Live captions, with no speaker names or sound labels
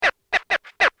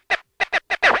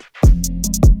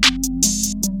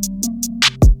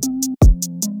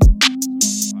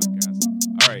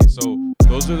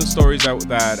are the stories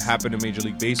that happened in Major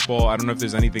League Baseball. I don't know if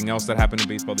there's anything else that happened in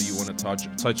baseball that you want to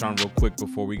touch on real quick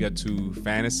before we get to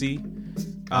fantasy.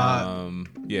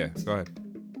 Yeah, go ahead.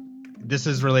 This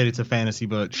is related to fantasy,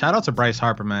 but shout out to Bryce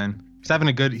Harper, man. He's having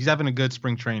a good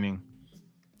spring training.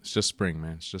 It's just spring,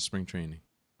 man. It's just spring training.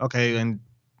 Okay, and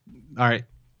all right.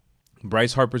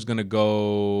 Bryce Harper's gonna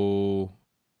go.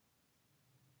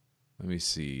 Let me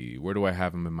see. Where do I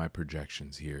have him in my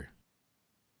projections here?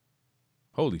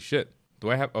 Holy shit. Do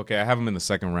I have... Okay, I have him in the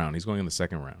second round. He's going in the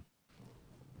second round.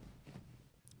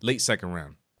 Late second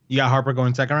round. You got Harper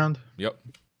going second round? Yep.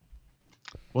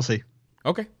 We'll see.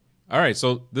 Okay. All right,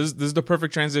 so this is the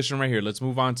perfect transition right here. Let's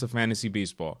move on to fantasy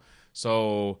baseball.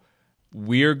 So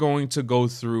we're going to go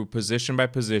through position by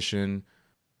position.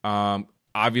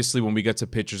 Obviously, when we get to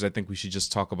pitchers, I think we should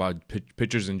just talk about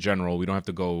pitchers in general. We don't have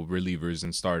to go relievers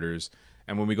and starters.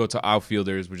 And when we go to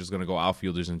outfielders, we're just going to go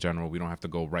outfielders in general. We don't have to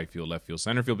go right field, left field,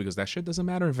 center field, because that shit doesn't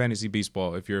matter in fantasy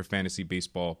baseball if you're a fantasy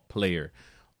baseball player.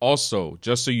 Also,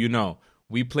 just so you know,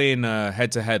 we play in a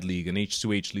head-to-head league, an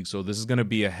H2H league, so this is going to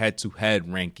be a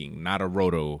head-to-head ranking, not a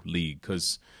roto league,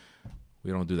 because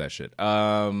we don't do that shit.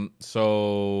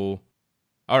 So,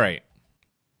 all right.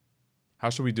 How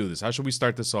should we do this? How should we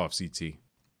start this off, CT?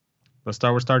 Let's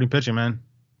start with starting pitching, man.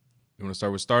 You want to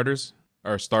start with starters?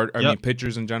 Or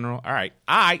pitchers in general? All right.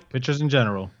 Pitchers in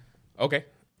general. Okay.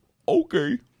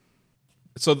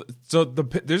 So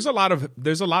there's a lot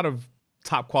of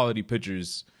top quality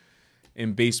pitchers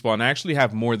in baseball, and I actually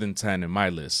have more than 10 in my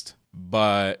list.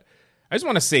 But I just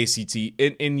want to say, CT,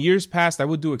 in years past, I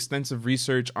would do extensive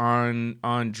research on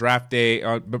draft day,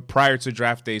 but prior to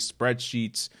draft day,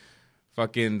 spreadsheets,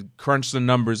 fucking crunch the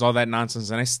numbers, all that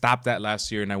nonsense. And I stopped that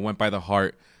last year, and I went by the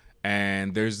heart.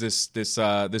 And there's this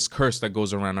curse that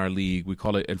goes around our league. We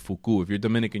call it El Fuku. If you're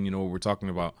Dominican, you know what we're talking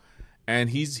about. And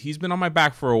he's been on my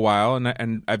back for a while,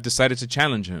 and I've decided to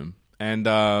challenge him.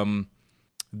 And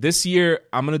this year,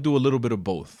 I'm gonna do a little bit of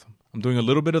both. I'm doing a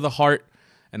little bit of the heart,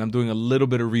 and I'm doing a little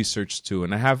bit of research too.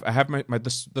 And I have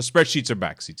the spreadsheets are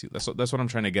back, CT. That's what I'm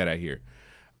trying to get at here.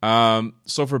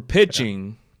 So for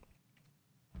pitching,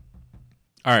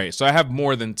 all right. So I have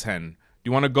more than 10. Do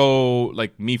you want to go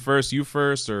like me first, you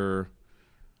first, or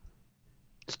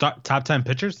start top 10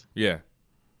 pitchers? Yeah,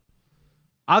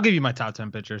 I'll give you my top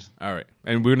 10 pitchers. All right,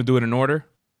 and we're gonna do it in order.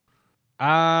 All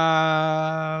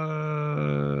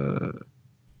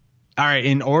right,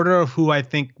 in order of who I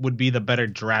think would be the better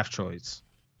draft choice.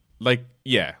 Like,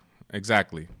 yeah,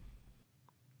 exactly.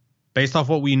 Based off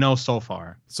what we know so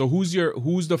far. So who's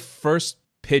the first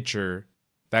pitcher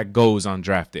that goes on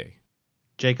draft day?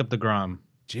 Jacob deGrom.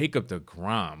 Jacob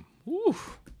deGrom. Ooh.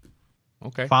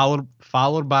 Okay.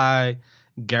 Followed by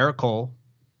Garrett Cole.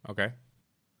 Okay.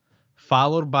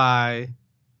 Followed by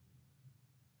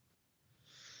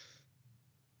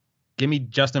give me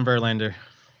Justin Verlander.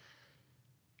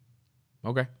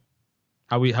 Okay.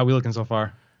 How we looking so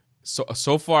far?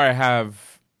 So far I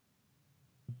have,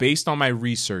 based on my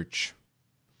research,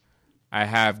 I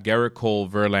have Garrett Cole,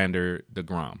 Verlander,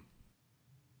 deGrom.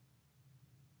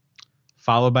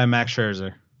 Followed by Max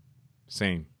Scherzer.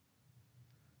 Same.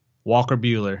 Walker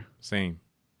Buehler. Same.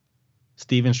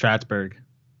 Steven Strasburg.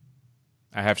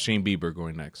 I have Shane Bieber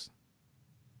going next.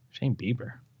 Shane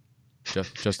Bieber.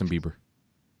 Justin Bieber.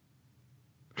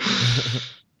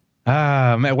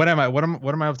 Man, what am I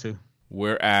up to?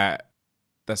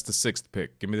 That's the 6th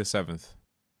pick. Give me the 7th.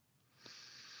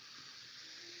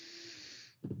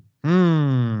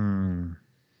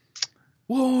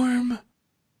 Warm.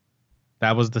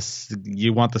 That was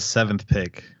you want the 7th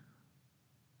pick.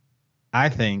 I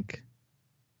think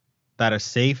that a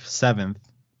safe 7th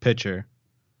pitcher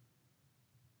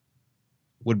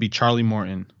would be Charlie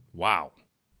Morton. Wow.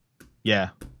 Yeah.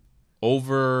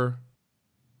 This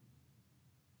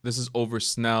is over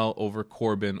Snell, over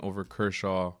Corbin, over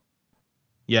Kershaw.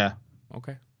 Yeah.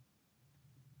 Okay.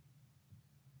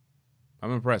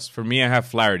 I'm impressed. For me, I have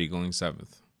Flaherty going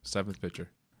 7th pitcher.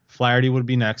 Flaherty would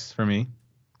be next for me.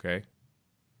 Okay.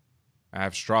 I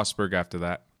have Strasburg after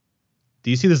that. Do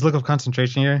you see this look of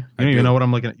concentration here? You don't even know what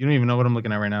I'm looking at. You don't even know what I'm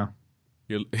looking at right now.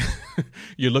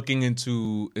 You're looking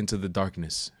into the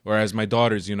darkness. Whereas my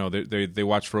daughters, you know, they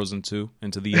watch Frozen 2,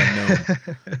 Into the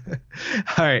Unknown.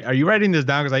 All right, are you writing this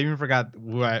down? Because I even forgot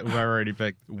who I already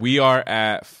picked. We're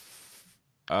at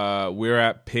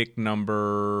pick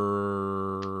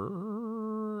number.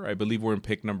 I believe we're in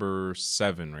pick number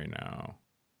 7 right now.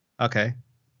 Okay.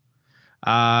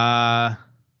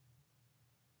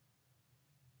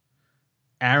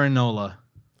 Aaron Nola.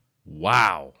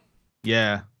 Wow.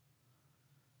 Yeah.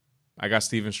 I got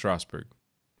Steven Strasburg.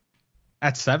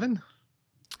 At 7?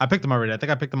 I picked him already. I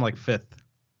think I picked him like 5th.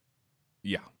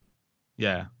 Yeah.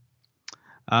 Yeah.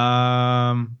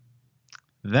 Um.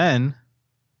 Then,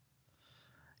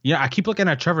 yeah, I keep looking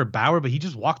at Trevor Bauer, but he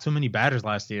just walked too many batters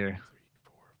last year.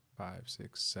 5,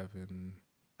 6, 7,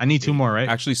 I need two 8. more, right?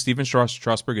 Actually, Steven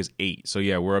Strasburg is 8. So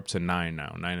yeah, we're up to 9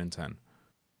 now. 9 and 10.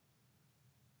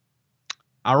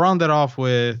 I'll round it off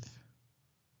with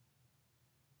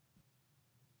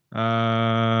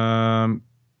um.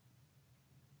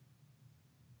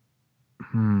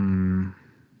 Hmm.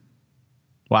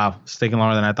 Wow, it's taking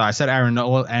longer than I thought. I said Aaron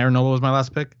Nola. Aaron Nola was my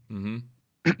last pick. Mm-hmm.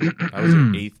 That was your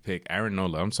 8th pick, Aaron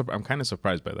Nola. I'm kind of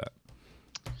surprised by that.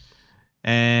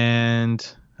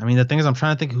 And I mean, the thing is, I'm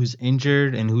trying to think who's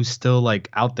injured and who's still like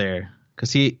out there.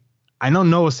 Cause I know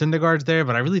Noah Syndergaard's there,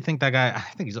 but I really think that guy. I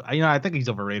think he's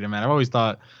overrated, man. I've always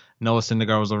thought Noah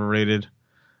Syndergaard was overrated.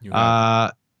 You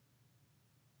have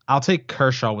I'll take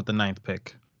Kershaw with the 9th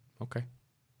pick. okay.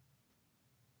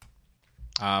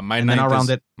 And then I'll round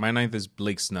it. My 9th is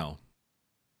Blake Snell.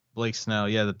 Blake Snell,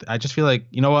 yeah. I just feel like,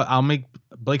 you know what? I'll make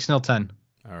Blake Snell 10.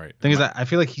 All right. Thing is that I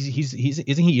feel like he's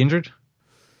isn't he injured?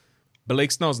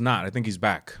 Blake Snell's not. I think he's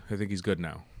back. I think he's good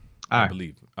now. All I right.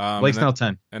 believe. Blake Snell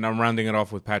 10. And I'm rounding it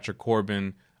off with Patrick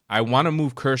Corbin. I want to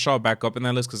move Kershaw back up in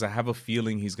that list because I have a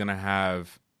feeling he's going to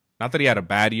have, not that he had a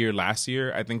bad year last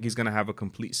year. I think he's going to have a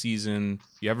complete season.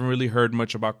 You haven't really heard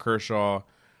much about Kershaw.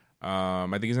 I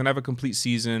think he's going to have a complete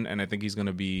season, and I think he's going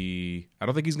to be, I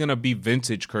don't think he's going to be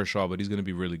vintage Kershaw, but he's going to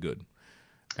be really good.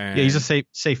 And Yeah, he's a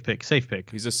safe pick. Safe pick.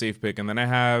 he's a safe pick. And then I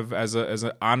have, as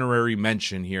an honorary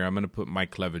mention here, I'm going to put Mike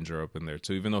Clevenger up in there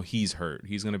too, even though he's hurt.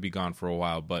 He's going to be gone for a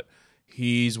while, but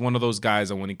he's one of those guys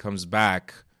that when he comes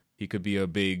back, he could be a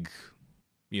big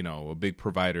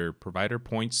provider,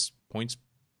 points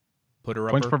putter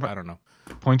upper. I don't know.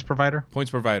 Points provider. Points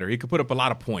provider. He could put up a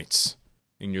lot of points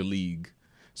in your league.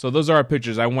 So those are our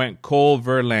pitchers. I went Cole,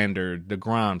 Verlander,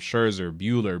 DeGrom, Scherzer,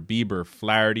 Bueller, Bieber,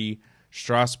 Flaherty,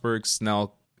 Strasburg,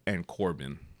 Snell, and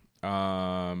Corbin.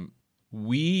 Who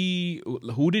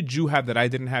did you have that I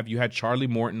didn't have? You had Charlie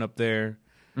Morton up there.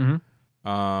 Mm-hmm.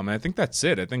 I think that's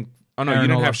it. You Aaron didn't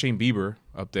Nola. have Shane Bieber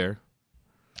up there.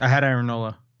 I had Aaron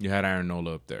Nola. You had Aaron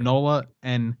Nola up there. Nola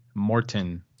and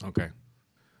Morton. Okay.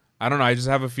 I don't know. I just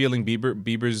have a feeling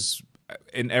Bieber's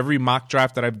in every mock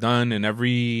draft that I've done, in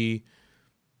every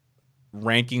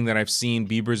ranking that I've seen,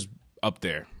 Bieber's up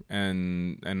there.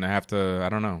 And I have to, I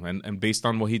don't know. And based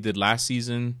on what he did last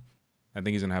season, I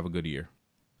think he's gonna have a good year.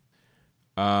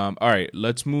 All right,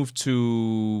 let's move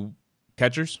to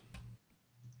catchers.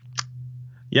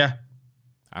 Yeah.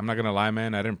 I'm not gonna lie,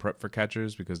 man. I didn't prep for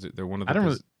catchers because they're one of the I don't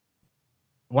really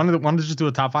want to just do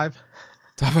a top 5.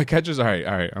 top 5 catchers. All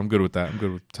right. I'm good with that. I'm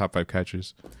good with top 5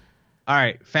 catchers. All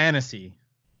right, fantasy,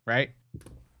 right?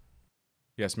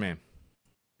 Yes, ma'am.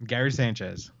 Gary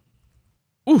Sanchez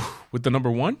Ooh, with the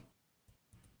number 1.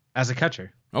 as a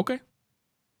catcher. Okay.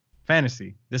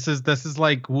 Fantasy. This is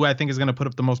like who I think is going to put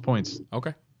up the most points.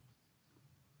 Okay.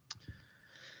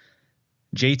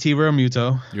 JT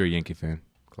Realmuto. You're a Yankee fan.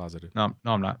 Closeted. No,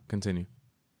 I'm not. Continue.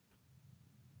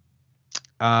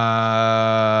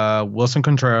 Wilson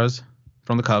Contreras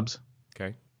from the Cubs.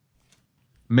 Okay.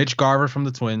 Mitch Garver from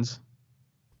the Twins.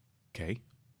 Okay.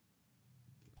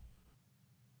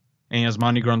 And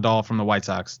Yasmani Grandal from the White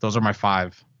Sox. Those are my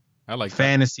 5. I like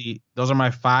fantasy. Those are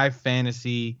my 5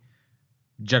 fantasy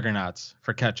juggernauts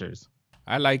for catchers.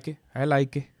 I like it.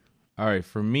 All right,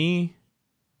 for me,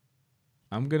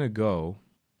 I'm gonna go.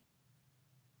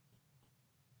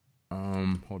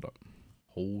 Hold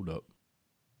up.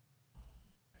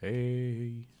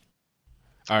 Hey.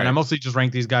 All right. And I mostly just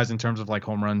rank these guys in terms of like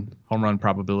home run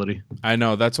probability. I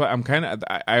know. That's why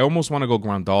I almost want to go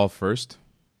Grandal first.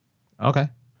 Okay.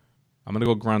 I'm gonna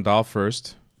go Grandal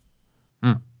first.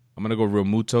 I'm gonna go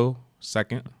Realmuto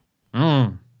second.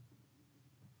 I'm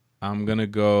gonna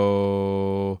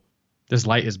go. This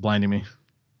light is blinding me.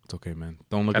 It's okay, man.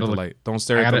 Don't look at the light. Don't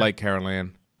stare at the light,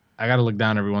 Caroline. I gotta look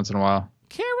down every once in a while.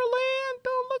 Caroline,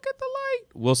 don't look at the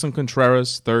light. Wilson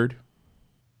Contreras third.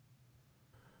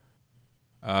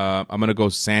 I'm gonna go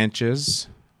Sanchez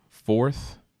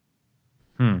fourth.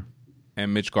 And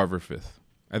Mitch Garver fifth.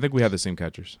 I think we have the same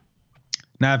catchers.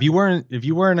 Now, if you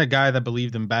weren't a guy that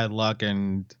believed in bad luck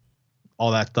and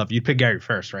all that stuff, you'd pick Gary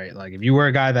first, right? Like if you were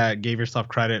a guy that gave yourself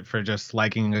credit for just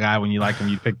liking a guy when you like him,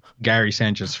 you'd pick Gary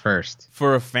Sanchez first.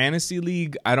 For a fantasy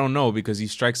league, I don't know because he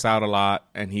strikes out a lot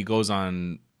and he goes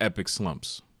on epic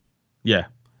slumps. Yeah.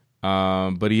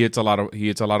 But he hits a lot of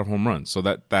home runs, so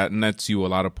that nets you a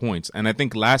lot of points. And I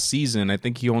think last season,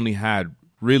 he only had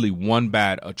really one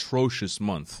bad, atrocious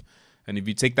month. And if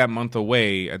you take that month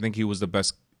away, I think he was the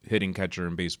best hitting catcher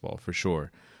in baseball for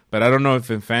sure. But I don't know if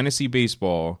in fantasy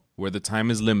baseball, where the time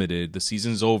is limited, the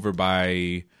season's over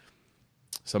by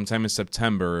sometime in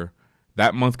September,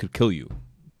 that month could kill you.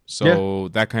 So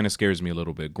that kind of scares me a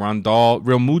little bit. Grandal,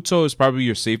 Real Muto is probably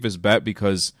your safest bet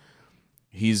because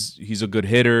he's a good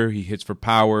hitter. He hits for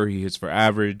power. He hits for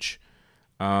average.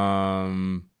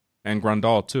 And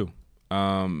Grandal too.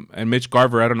 And Mitch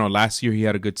Garver, I don't know. Last year he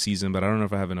had a good season, but I don't know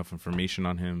if I have enough information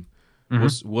on him.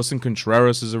 Mm-hmm. Wilson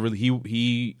Contreras is a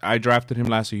really I drafted him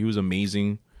last year. He was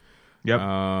amazing. Yep.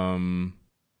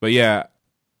 But yeah,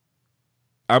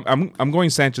 I'm going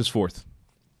Sanchez fourth.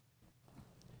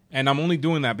 And I'm only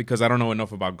doing that because I don't know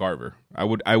enough about Garver. I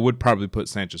would probably put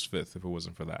Sanchez fifth if it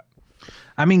wasn't for that.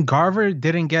 I mean, Garver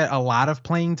didn't get a lot of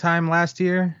playing time last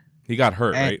year. He got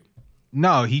hurt, right?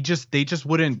 No, they just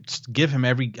wouldn't give him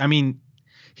I mean,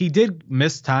 he did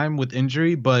miss time with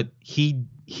injury, but he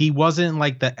wasn't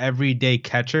like the everyday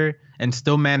catcher and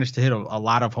still managed to hit a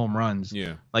lot of home runs.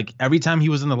 Yeah. Like every time he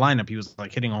was in the lineup, he was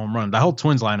like hitting a home run. The whole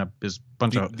Twins lineup is a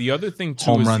bunch of the other thing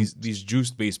too is these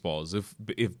juiced baseballs.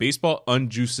 If baseball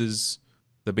unjuices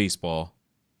the baseball,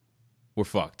 we're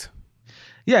fucked.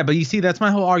 Yeah, but you see, that's my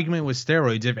whole argument with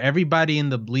steroids. If everybody in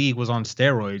the league was on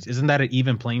steroids, isn't that an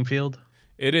even playing field?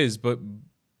 It is, but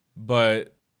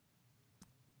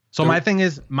so my thing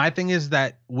is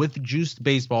that with juiced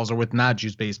baseballs or with not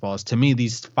juiced baseballs, to me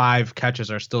these 5 catchers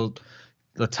are still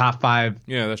the top 5.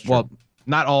 Yeah, that's true. Well,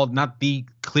 not the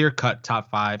clear-cut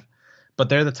top 5, but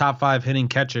they're the top 5 hitting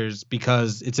catchers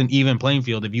because it's an even playing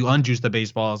field. If you unjuice the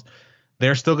baseballs,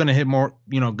 they're still going to hit more.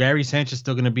 You know, Gary Sanchez is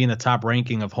still going to be in the top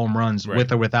ranking of home runs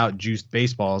with or without juiced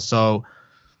baseballs. So,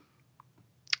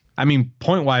 I mean,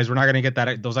 point-wise, we're not going to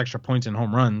get those extra points in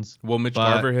home runs. Will Mitch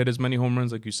Garver hit as many home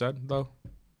runs like you said, though?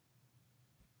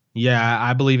 Yeah,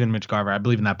 I believe in Mitch Garver. I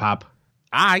believe in that pop.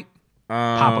 Papa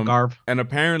Garv. And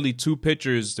apparently 2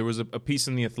 pitchers, there was a piece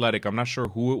in The Athletic. I'm not sure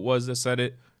who it was that said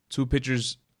it. 2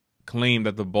 pitchers claim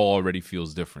that the ball already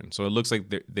feels different. So it looks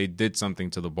like they did something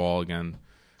to the ball again.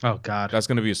 Oh, God. That's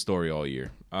going to be a story all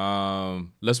year.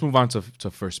 Let's move on to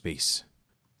first base.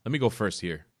 Let me go first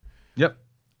here. Yep.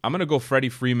 I'm going to go Freddie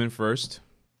Freeman first.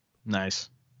 Nice.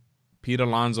 Pete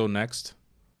Alonso next.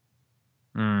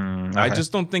 Okay. I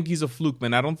just don't think he's a fluke,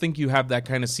 man. I don't think you have that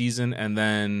kind of season, and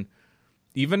then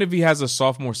even if he has a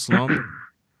sophomore slump,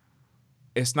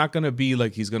 it's not going to be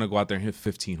like he's going to go out there and hit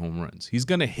 15 home runs. He's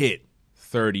going to hit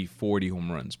 30, 40 home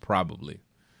runs, probably.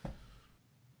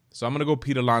 So I'm going to go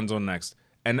Pete Alonso next.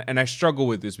 And I struggle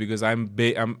with this because I'm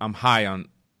high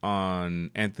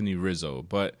on Anthony Rizzo,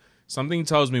 but something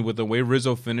tells me with the way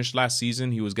Rizzo finished last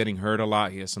season, he was getting hurt a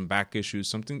lot. He has some back issues.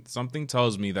 Something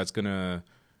tells me that's going to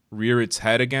rear its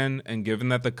head again, and given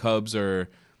that the Cubs are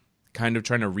kind of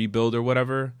trying to rebuild or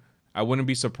whatever, I wouldn't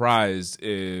be surprised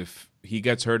if he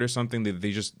gets hurt or something that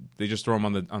they just throw him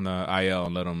on the IL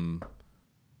and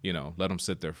let him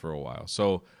sit there for a while.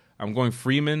 So I'm going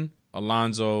Freeman,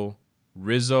 Alonso,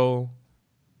 Rizzo,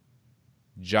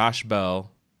 Josh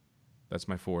Bell, that's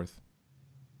my 4th.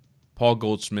 Paul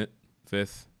Goldschmidt,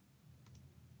 5th.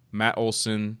 Matt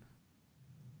Olson,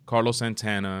 Carlos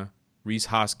Santana, Rhys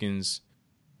Hoskins,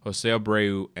 Jose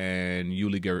Abreu, and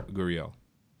Yuli Gurriel.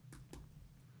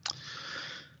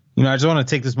 You know, I just want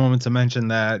to take this moment to mention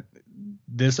that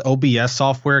this OBS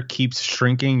software keeps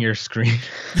shrinking your screen.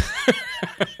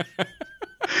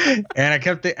 And I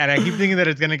keep thinking that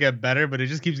it's gonna get better, but it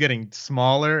just keeps getting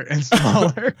smaller and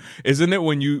smaller. Isn't it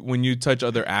when you touch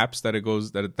other apps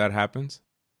that happens?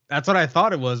 That's what I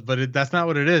thought it was, but that's not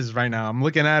what it is right now. I'm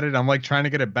looking at it. I'm like trying to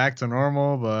get it back to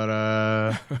normal,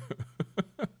 but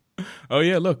oh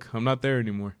yeah, look, I'm not there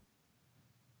anymore.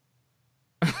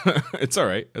 It's all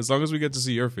right as long as we get to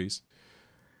see your face.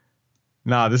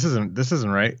 Nah, this isn't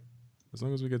right. As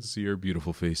long as we get to see your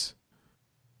beautiful face.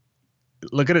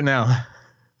 Look at it now.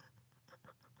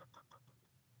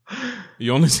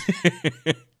 You only see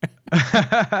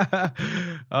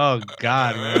Oh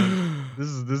God, man. This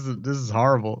is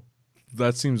horrible.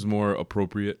 That seems more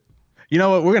appropriate. You know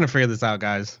what? We're gonna figure this out,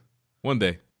 guys. One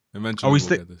day. Eventually we'll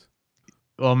get this.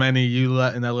 Well, Manny, you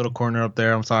let in that little corner up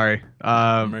there. I'm sorry.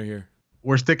 I'm right here.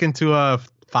 We're sticking to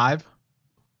 5?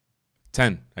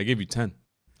 10. I gave you 10.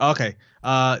 Okay.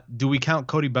 Do we count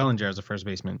Cody Bellinger as a first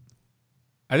baseman?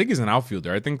 I think he's an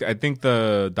outfielder. I think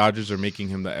the Dodgers are making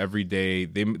him the everyday.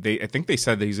 I think they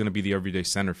said that he's going to be the everyday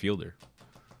center fielder.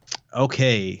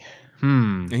 Okay.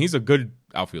 And he's a good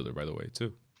outfielder, by the way,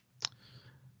 too.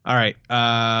 All right.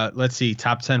 Let's see.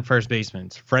 Top 10 first basemen.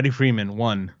 Freddie Freeman,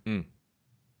 1.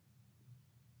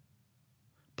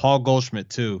 Paul Goldschmidt,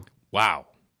 2. Wow.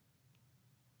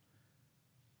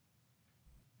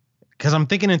 Because I'm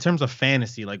thinking in terms of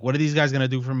fantasy. Like, what are these guys going to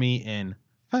do for me in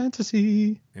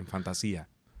fantasy? In Fantasia.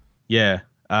 Yeah.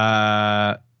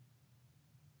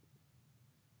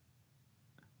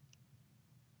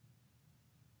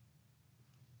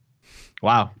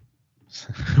 Wow.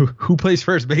 Who plays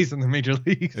first base in the major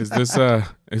leagues? Is this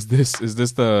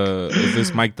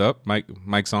mic'd up?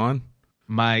 Mike's on?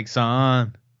 Mike's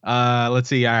on. Let's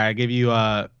see. All right, I give you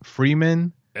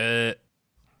Freeman,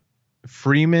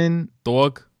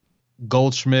 Dog.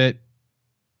 Goldschmidt,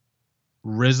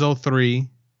 Rizzo 3,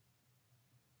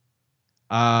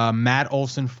 Matt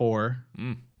Olson 4.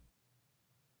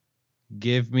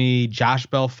 Give me Josh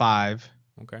Bell 5.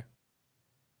 Okay.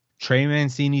 Trey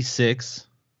Mancini 6.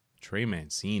 Trey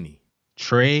Mancini.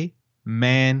 Trey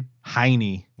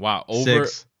Manheine. Wow.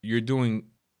 You're doing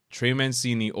Trey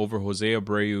Mancini over Jose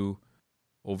Abreu,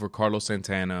 over Carlos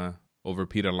Santana, over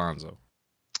Pete Alonso.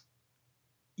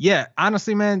 Yeah,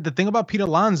 honestly, man, the thing about Pete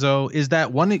Alonso is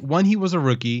that one, he was a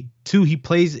rookie. 2, he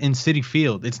plays in Citi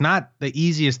Field. It's not the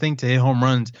easiest thing to hit home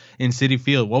runs in Citi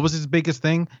Field. What was his biggest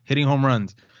thing? Hitting home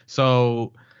runs.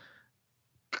 So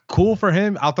cool for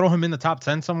him. I'll throw him in the top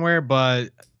 10 somewhere, but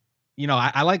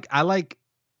I like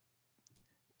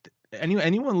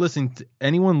anyone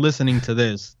listening to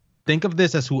this. Think of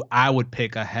this as who I would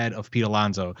pick ahead of Pete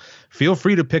Alonso. Feel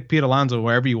free to pick Pete Alonso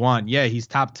wherever you want. Yeah, he's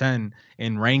top 10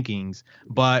 in rankings,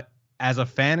 but as a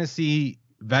fantasy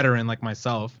veteran like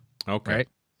myself, okay,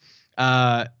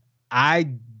 right?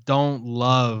 I don't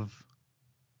love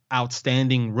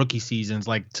outstanding rookie seasons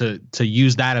like to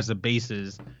use that as a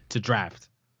basis to draft.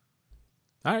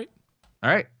 All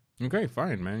right. Okay,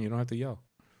 fine, man. You don't have to yell.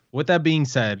 With that being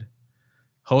said,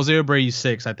 Jose Abreu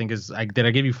 6, I think did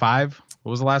I give you 5? What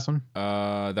was the last one?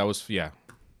 That was, yeah.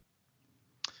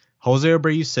 Jose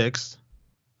Abreu 6.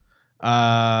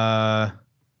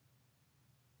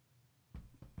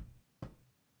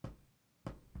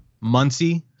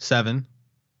 Muncy 7.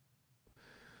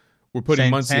 We're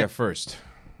putting Muncy at first.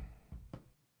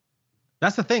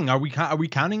 That's the thing. Are we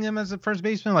counting him as a first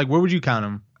baseman? Like, where would you count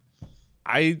him?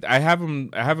 I have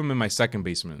him in my second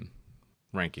baseman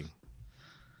ranking.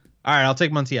 All right, I'll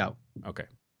take Muncy out. Okay.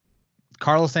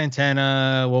 Carlos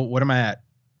Santana, well, what am I at?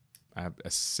 I have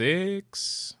a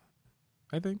 6,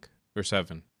 I think, or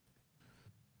 7.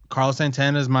 Carlos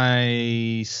Santana is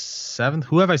my 7th.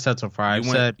 Who have I said so far?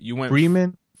 You went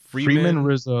Freeman,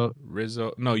 Rizzo.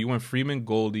 No, you went Freeman,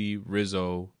 Goldie,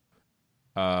 Rizzo,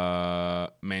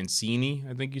 Mancini,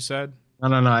 I think you said. No.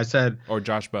 I said, or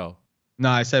Josh Bell. No,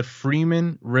 I said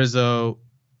Freeman, Rizzo.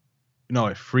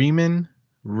 No, Freeman,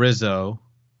 Rizzo.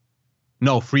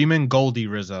 No, Freeman, Goldie,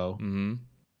 Rizzo. Mm-hmm.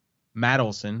 Matt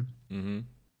Olson. Mm-hmm.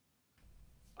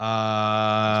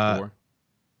 4.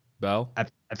 Bell. I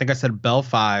think I said Bell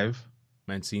 5.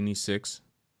 Mancini 6.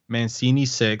 Mancini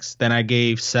 6. Then I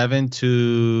gave 7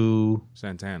 to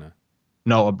Santana.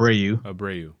 No,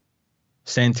 Abreu.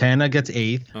 Santana gets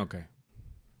 8th. Okay.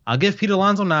 I'll give Pete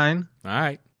Alonso 9. All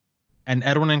right. And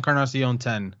Edwin Encarnacion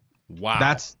 10. Wow.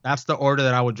 That's the order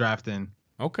that I would draft in.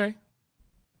 Okay.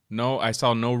 No, I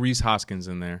saw no Reese Hoskins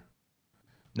in there.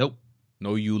 Nope.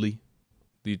 No Yuli.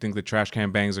 Do you think the trash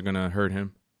can bangs are gonna hurt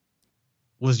him?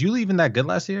 Was Yuli even that good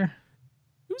last year?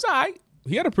 He was all right.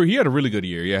 He had a really good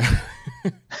year, yeah.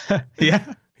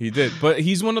 Yeah. He did. But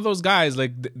he's one of those guys,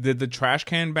 like, did the trash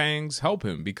can bangs help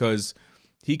him? Because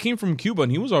he came from Cuba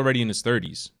and he was already in his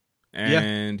 30s.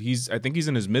 And I think he's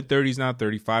in his mid-30s now,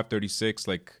 35, 36,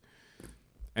 like,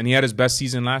 and he had his best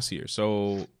season last year.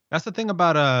 So that's the thing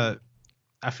about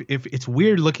if it's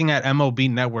weird looking at MLB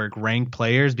Network ranked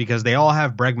players because they all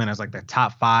have Bregman as like the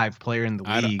top 5 player in the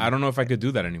league. I don't know if I could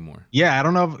do that anymore. Yeah, I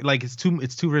don't know. Like it's too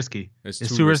risky. It's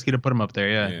too risky to put him up there.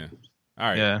 Yeah. All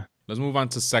right. Yeah. Let's move on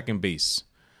to second base.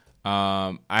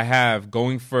 I have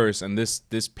going first, and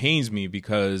this pains me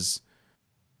because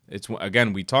it's,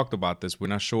 again, we talked about this. We're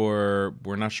not sure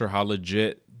how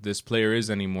legit this player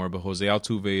is anymore. But Jose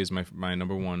Altuve is my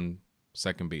number 1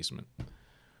 second baseman.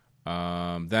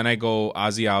 Then I go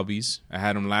Ozzie Albies. I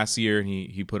had him last year, and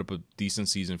he put up a decent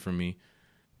season for me.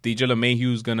 DJ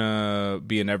LeMahieu's gonna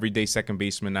be an everyday second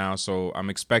baseman now, so I'm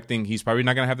expecting he's probably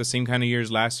not gonna have the same kind of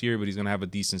years last year, but he's gonna have a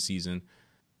decent season.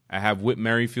 I have Whit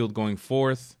Merrifield going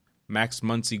 4th, Max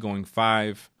Muncy going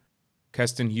 5,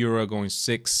 Keston Hiura going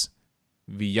 6,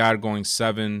 Villar going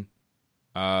 7.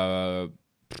 I'm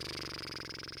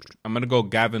gonna go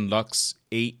Gavin Lux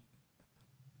 8,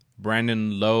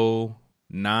 Brandon Lowe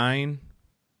 9,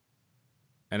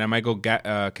 and I might go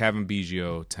Kevin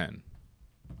Biggio 10.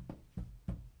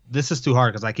 This is too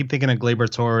hard because I keep thinking of Gleyber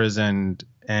Torres and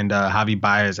Javi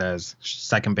Baez as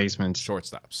second basemen.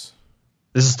 Shortstops.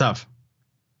 This is tough.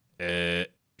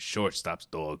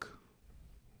 Shortstops, dog.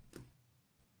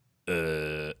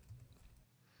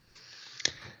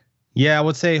 Yeah, I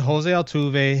would say Jose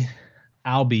Altuve,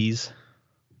 Albies,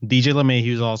 DJ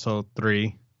LeMahieu's also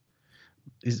 3.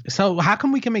 So how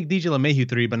come we can make DJ LeMahieu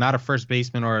 3, but not a first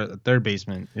baseman or a third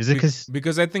baseman? Is it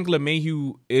because I think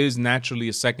LeMahieu is naturally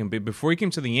a second base. Before he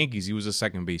came to the Yankees, he was a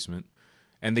second baseman,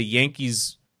 and the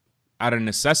Yankees, out of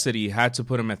necessity, had to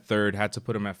put him at third, had to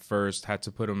put him at first,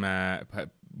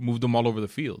 moved him all over the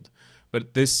field.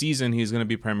 But this season, he's going to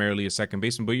be primarily a second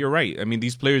baseman. But you're right. I mean,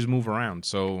 these players move around.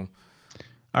 So,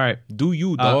 all right, do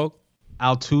you, dog?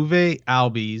 Altuve,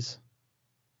 Albies,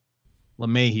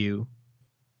 LeMahieu,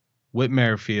 Whit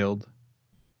Merrifield,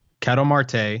 Ketel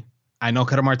Marte. I know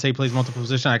Ketel Marte plays multiple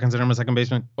positions. I consider him a second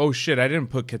baseman. Oh, shit. I didn't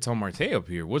put Ketel Marte up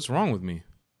here. What's wrong with me?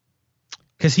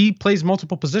 Because he plays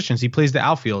multiple positions. He plays the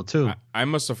outfield, too. I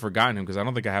must have forgotten him because I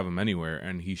don't think I have him anywhere,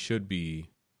 and he should be.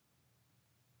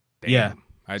 Damn. Yeah.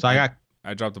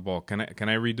 I dropped the ball. Can I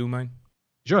redo mine?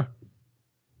 Sure.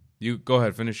 You go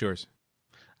ahead. Finish yours.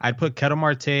 I'd put Ketel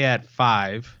Marte at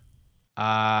 5.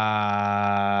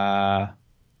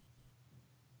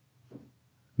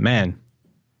 Man.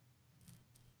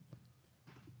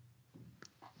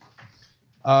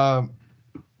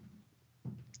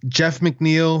 Jeff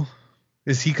McNeil,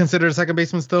 is he considered a second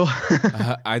baseman still?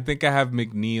 I think I have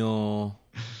McNeil.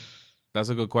 That's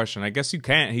a good question. I guess you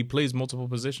can't. He plays multiple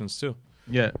positions too.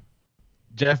 Yeah.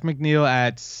 Jeff McNeil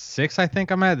at 6, I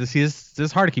think I'm at. This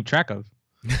is hard to keep track of.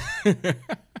 You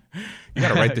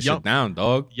gotta write this shit down,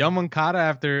 dog. Young Moncada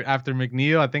after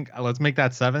McNeil. I think let's make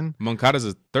that 7. Moncada's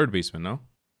a third baseman, no?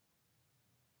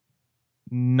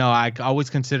 No, I always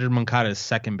considered Moncada a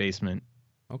second baseman.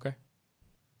 Okay.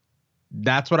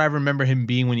 That's what I remember him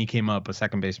being when he came up, a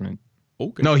second baseman.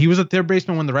 Okay. No, he was a third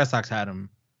baseman when the Red Sox had him,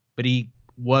 but he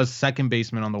was second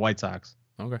baseman on the White Sox.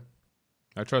 Okay.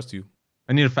 I trust you.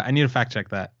 I need to fact check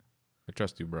that. I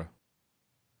trust you, bro.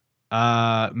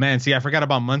 Man, see, I forgot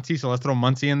about Muncy, so let's throw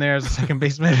Muncy in there as a second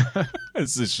baseman.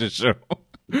 It's a shit show.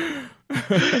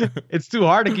 It's too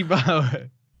hard to keep up.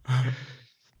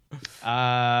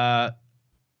 I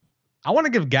want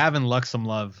to give Gavin Lux some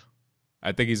love.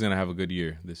 I think he's gonna have a good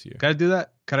year this year. Can I do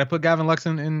that? Could I put Gavin Lux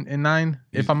in 9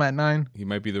 if I'm at 9? He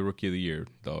might be the rookie of the year,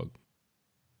 dog.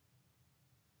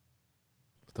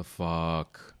 What the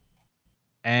fuck?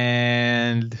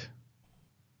 And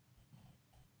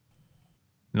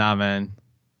nah, man.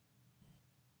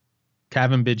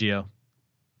 Kevin Biggio.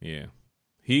 Yeah,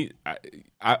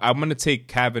 I'm gonna take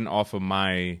Kevin off of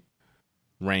my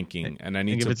ranking, and I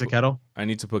need to give it to Ketel. I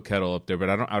need to put Ketel up there, but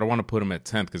I don't want to put him at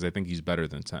 10th because I think he's better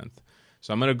than 10th.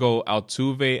 So I'm gonna go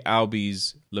Altuve,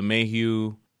 Albies,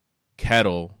 LeMahieu,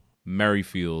 Ketel,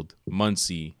 Merrifield,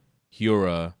 Muncy,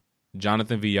 Hura,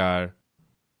 Jonathan Villar,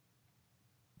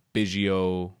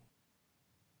 Biggio.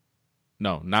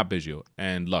 No, not Biggio,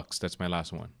 and Lux. That's my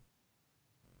last one.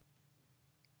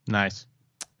 Nice.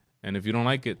 And if you don't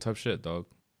like it, tough shit, dog.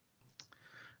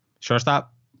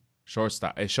 Shortstop.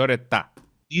 Shortstop.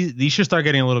 These should start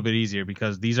getting a little bit easier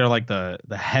because these are like the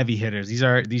heavy hitters.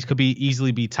 These could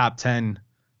easily be top 10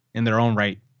 in their own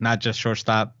right, not just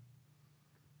shortstop.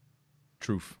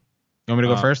 Truth. You want me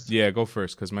to go first? Yeah, go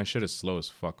first because my shit is slow as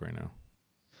fuck right now.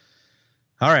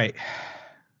 All right.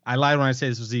 I lied when I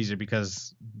said this was easier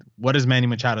because what is Manny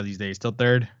Machado these days? Still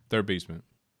third? Third baseman.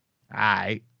 All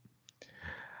right.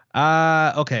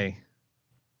 Okay.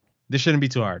 This shouldn't be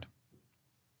too hard.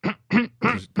 That's what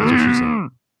she said.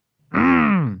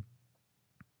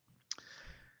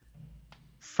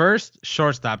 First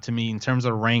shortstop to me in terms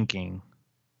of ranking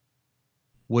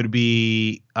would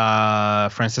be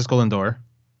Francisco Lindor.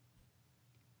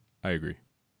 I agree.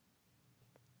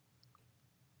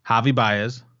 Javi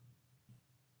Baez.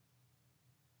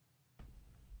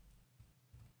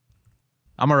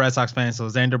 I'm a Red Sox fan, so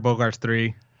Xander Bogaerts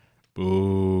 3.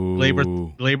 Boo.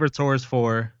 Gleyber Torres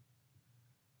 4.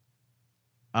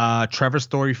 Trevor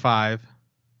Story 5.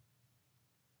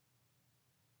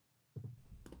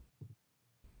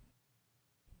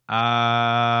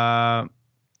 Damn,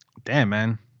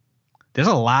 man. There's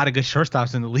a lot of good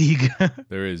shortstops in the league.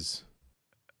 There is.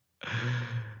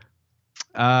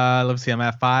 Let's see. I'm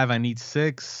at 5. I need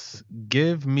 6.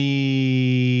 Give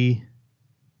me.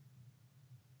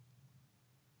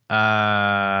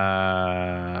 Wow.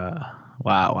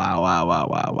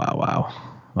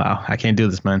 I can't do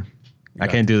this, man. I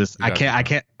can't do this. I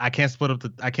can't split up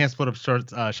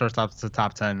shortstops to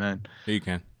top 10, man. Yeah, you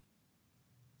can.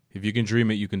 If you can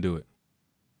dream it, you can do it.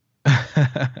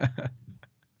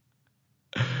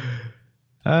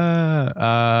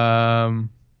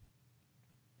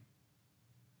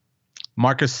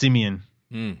 Marcus Semien.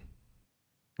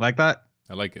 Like that?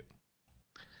 I like it.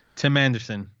 Tim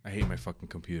Anderson. I hate my fucking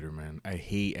computer, man. I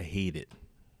hate it.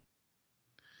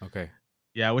 Okay.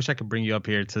 Yeah, I wish I could bring you up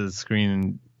here to the screen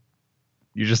and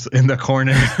you're just in the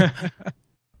corner.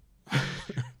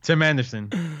 Tim Anderson.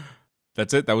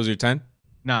 That's it? That was your 10?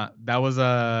 Nah, that was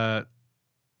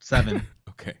 7.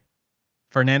 Okay.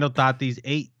 Fernando Tatis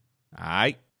 8. All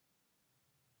right.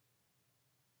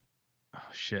 Oh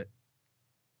shit.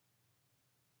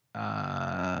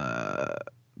 Paul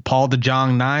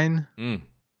DeJong 9.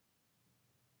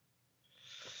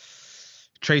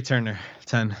 Trey Turner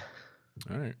 10.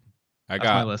 All right. That's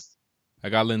my list. I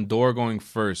got Lindor going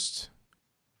first.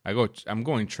 I'm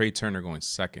going Trey Turner going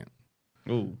second.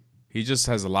 Ooh. He just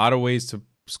has a lot of ways to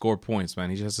score points, man.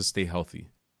 He just has to stay healthy.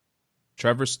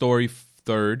 Trevor Story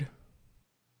third.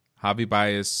 Javi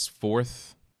Baez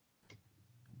fourth.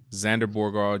 Xander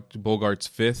Bogaerts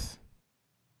fifth.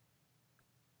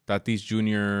 Tatis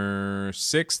Jr.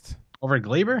 sixth. Over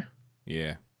Glaber?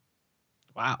 Yeah.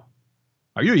 Wow.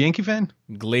 Are you a Yankee fan?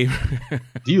 Glaber.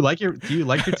 Do you like your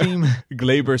team?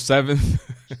 Glaber seventh.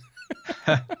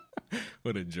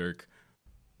 What a jerk.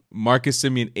 Marcus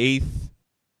Semien eighth.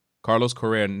 Carlos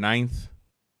Correa ninth.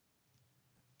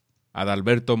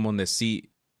 Adalberto Mondesi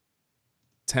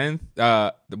 10th.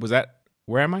 Was that,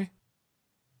 where am I?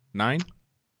 9?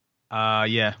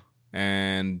 Yeah.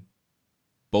 And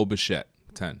Bo Bichette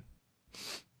 10.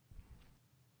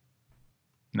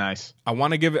 Nice. I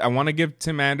want to give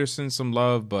Tim Anderson some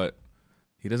love, but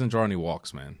he doesn't draw any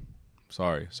walks, man.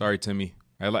 Sorry, Timmy.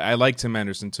 I like Tim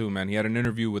Anderson too, man. He had an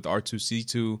interview with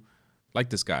R2C2. Like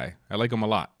this guy. I like him a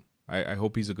lot. I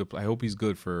hope he's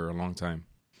good for a long time.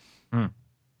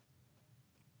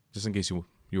 Just in case you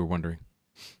were wondering.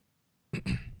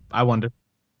 I wonder.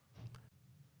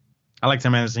 I like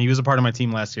Tim Anderson. He was a part of my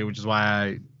team last year, which is why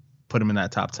I put him in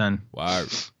that top 10. Wow.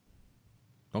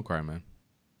 Don't cry, man.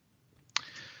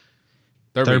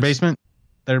 Third basement.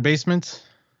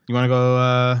 You want to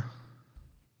go?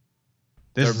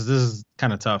 This is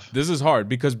kind of tough. This is hard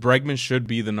because Bregman should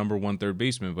be the number 1 third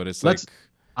baseman, but it's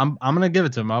I'm gonna give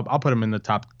it to him. I'll put him in the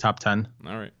top 10.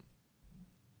 All right.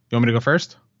 You want me to go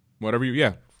first? Whatever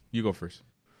you go first.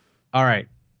 All right.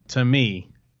 To me,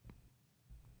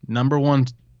 number 1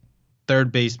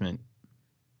 third baseman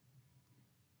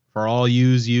for all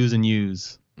U's and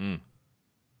U's.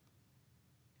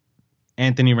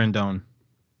 Anthony Rendon.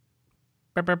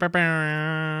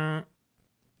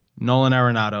 Nolan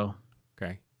Arenado.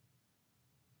 Okay.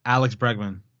 Alex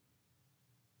Bregman.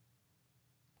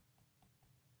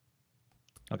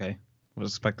 Okay. I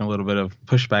was expecting a little bit of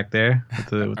pushback there with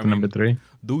the number 3.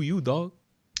 Do you, dog?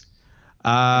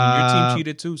 Your team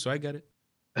cheated too, so I get it.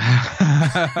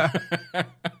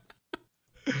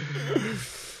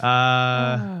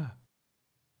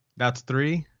 That's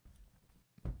 3.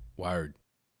 Wired.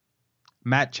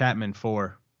 Matt Chapman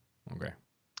 4. Okay.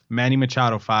 Manny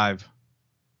Machado 5.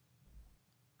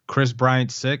 Chris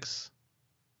Bryant 6.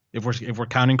 If we're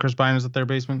counting Chris Bryant as a third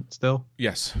baseman still.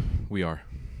 Yes, we are.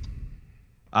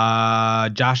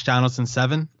 Josh Donaldson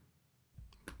 7.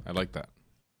 I like that.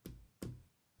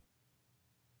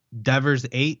 Devers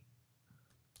 8.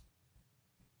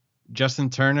 Justin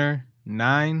Turner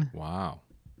 9. Wow.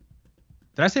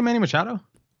 Did I say Manny Machado?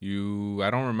 I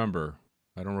don't remember.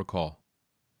 I don't recall.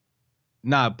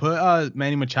 Nah, put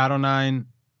Manny Machado 9,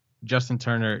 Justin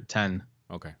Turner 10.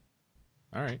 Okay.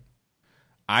 All right.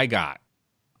 I got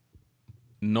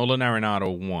Nolan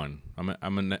Arenado 1.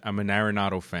 I'm an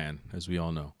Arenado fan, as we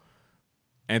all know.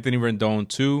 Anthony Rendon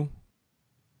 2.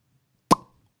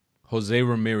 Jose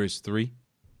Ramirez 3.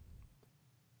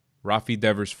 Rafi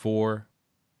Devers 4.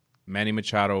 Manny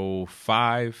Machado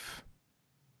 5.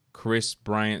 Chris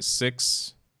Bryant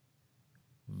 6.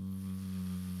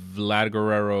 Vlad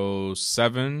Guerrero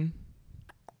 7.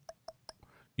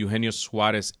 Eugenio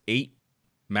Suarez 8.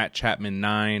 Matt Chapman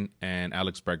 9. And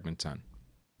Alex Bregman 10.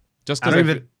 Just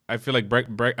because I feel like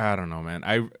I don't know, man.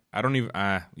 I don't even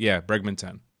Bregman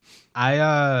 10.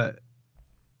 I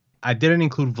didn't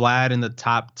include Vlad in the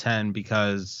top 10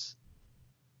 because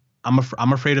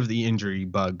I'm afraid of the injury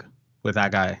bug with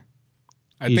that guy.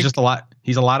 He's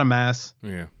a lot of mass.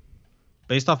 Yeah.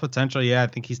 Based off potential, I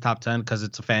think he's top 10 because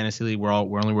it's a fantasy league. We're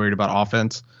only worried about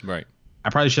offense. Right. I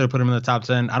probably should have put him in the top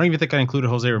 10. I don't even think I included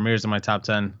Jose Ramirez in my top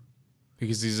 10.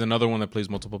 Because he's another one that plays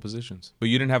multiple positions. But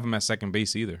you didn't have him at second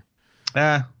base either.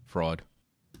 Fraud.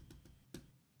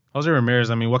 Jose Ramirez,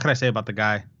 I mean, what can I say about the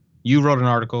guy? You wrote an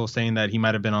article saying that he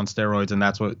might have been on steroids and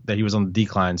that he was on the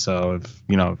decline. So,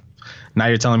 now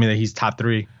you're telling me that he's top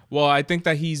 3. Well, I think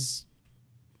that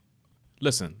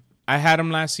listen, I had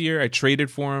him last year. I traded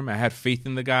for him. I had faith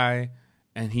in the guy,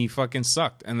 and he fucking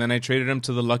sucked. And then I traded him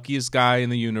to the luckiest guy in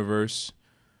the universe,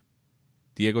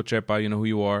 Diego Chepa, you know who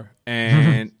you are.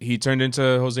 And he turned into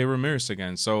Jose Ramirez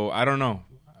again. So I don't know.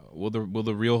 Will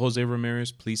the real Jose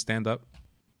Ramirez please stand up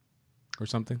or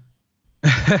something?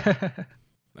 All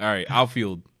right,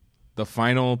 outfield. The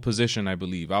final position, I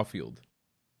believe, outfield.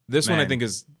 This one I think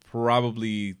is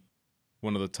probably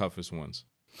one of the toughest ones.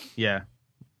 Yeah,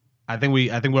 I think we're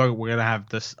gonna have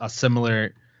a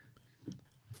similar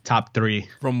top three.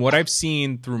 From what I've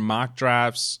seen through mock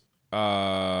drafts,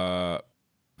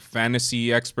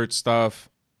 fantasy expert stuff,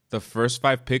 the first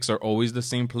 5 picks are always the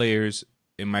same players.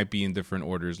 It might be in different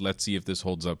orders. Let's see if this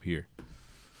holds up here.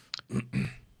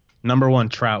 Number 1,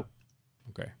 Trout.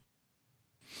 Okay.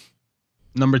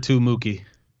 Number 2, Mookie.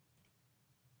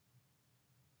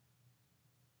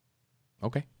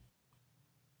 Okay.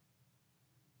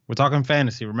 We're talking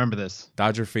fantasy. Remember this.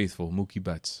 Dodger faithful, Mookie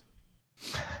Betts.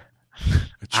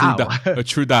 A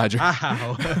true Dodger.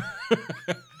 Ow.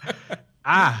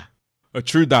 A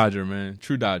true Dodger, man.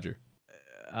 True Dodger.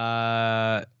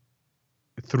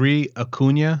 3,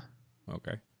 Acuna.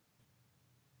 Okay.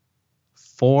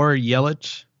 4,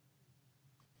 Yelich.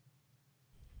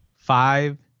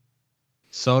 5,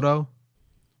 Soto.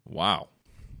 Wow.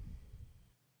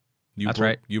 That's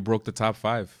right. You broke the top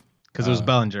 5. Because it was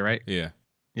Bellinger, right? Yeah.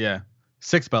 Yeah.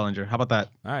 6, Bellinger. How about that?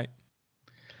 All right.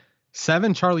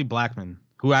 7, Charlie Blackmon,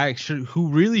 who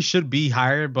really should be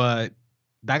higher, but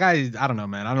that guy, I don't know,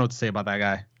 man. I don't know what to say about that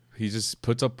guy. He just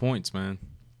puts up points, man.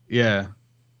 Yeah.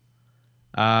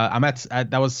 I'm at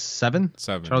that was 7.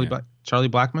 7. Charlie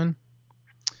Blackmon.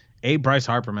 8, Bryce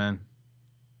Harper, man.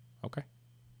 Okay.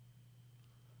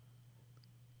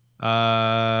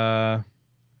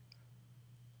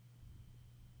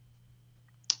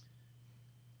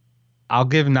 I'll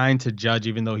give 9 to Judge,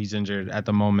 even though he's injured at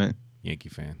the moment. Yankee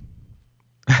fan.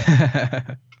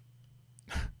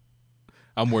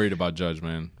 I'm worried about Judge,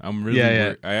 man. I'm really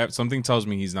worried. Something tells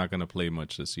me he's not going to play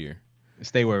much this year.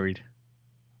 Stay worried.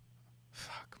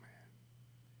 Fuck, man.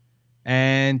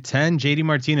 And 10, JD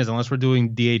Martinez, unless we're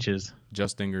doing DHs.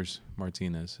 Just Dingers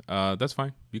Martinez. That's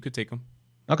fine. You could take him.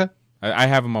 Okay. I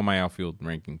have him on my outfield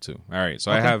ranking too. All right.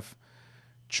 So I have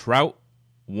Trout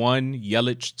 1,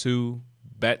 Yelich 2,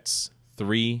 Betts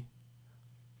 3,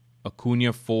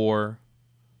 Acuna 4,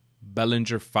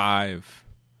 Bellinger 5,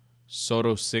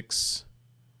 Soto 6,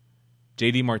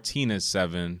 JD Martinez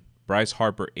 7, Bryce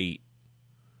Harper 8,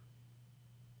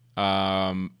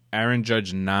 Aaron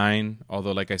Judge 9,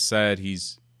 although like I said,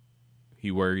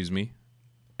 he worries me,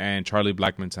 and Charlie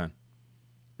Blackmon 10.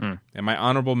 And my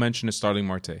honorable mention is Starling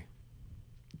Marte.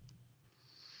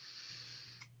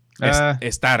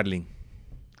 Starling.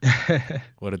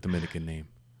 What a Dominican name.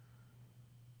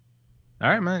 All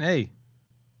right, man. Hey.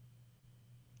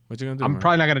 What you gonna do? I'm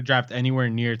probably not gonna draft anywhere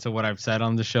near to what I've said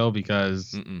on the show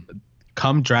because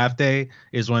come draft day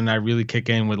is when I really kick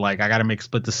in with I gotta make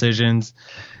split decisions.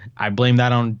 I blame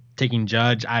that on taking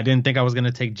Judge. I didn't think I was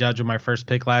gonna take Judge with my first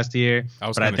pick last year. I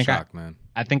was kind of shocked, man.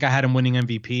 I think I had him winning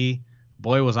MVP.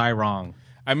 Boy, was I wrong.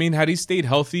 I mean, had he stayed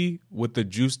healthy with the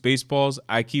juiced baseballs,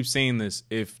 I keep saying this.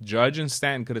 If Judge and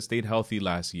Stanton could have stayed healthy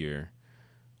last year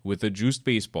with the juiced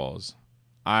baseballs,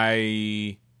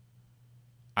 I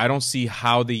don't see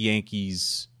how the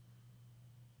Yankees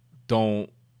don't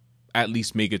at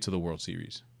least make it to the World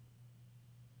Series.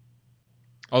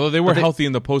 Although they were healthy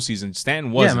in the postseason,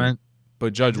 Stanton wasn't,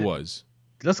 but Judge was.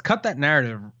 Let's cut that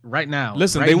narrative right now.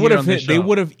 Listen, they would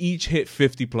have each hit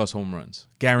 50+ home runs,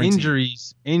 guaranteed.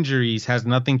 Injuries has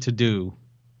nothing to do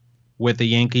with the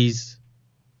Yankees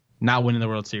not winning the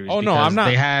World Series. Oh no, I'm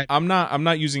not. I'm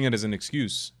not using it as an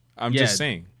excuse. I'm just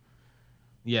saying.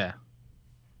 Yeah.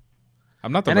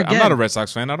 I'm not a Red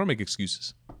Sox fan. I don't make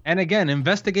excuses. And again,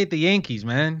 investigate the Yankees,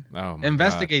 man. Oh my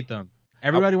investigate them.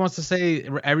 Everybody wants to say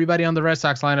everybody on the Red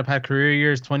Sox lineup had career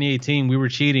years 2018. We were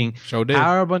cheating. Sure did.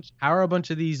 How are a bunch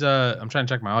of these I'm trying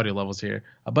to check my audio levels here.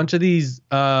 A bunch of these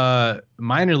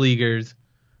minor leaguers,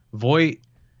 Voit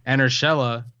and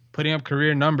Urshela, putting up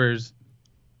career numbers.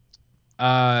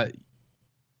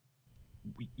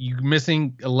 You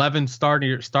missing 11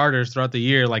 starters throughout the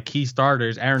year, like key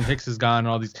starters. Aaron Hicks is gone.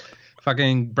 All these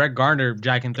fucking Brett Gardner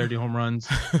jacking 30 home runs.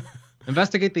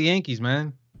 Investigate the Yankees,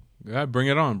 man. Yeah, bring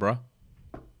it on, bro.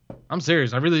 I'm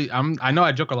serious. I know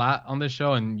I joke a lot on this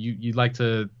show, and you'd like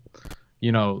to,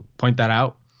 point that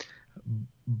out.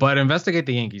 But investigate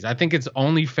the Yankees. I think it's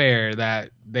only fair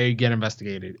that they get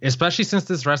investigated, especially since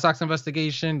this Red Sox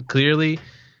investigation clearly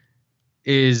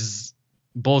is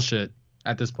bullshit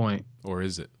at this point. Or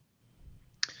is it?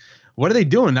 What are they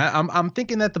doing? I'm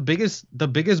thinking that the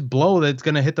biggest blow that's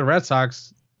gonna hit the Red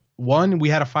Sox. One, we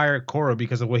had to fire Cora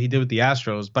because of what he did with the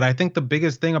Astros. But I think the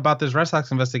biggest thing about this Red Sox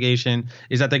investigation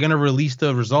is that they're going to release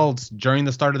the results during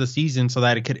the start of the season so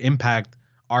that it could impact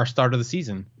our start of the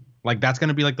season. That's going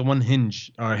to be the one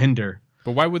hinder.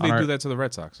 But why would they do that to the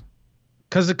Red Sox?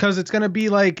 Because it's going to be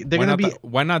they're going to be.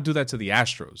 Why not do that to the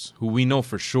Astros, who we know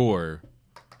for sure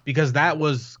because that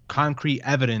was concrete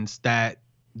evidence that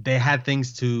they had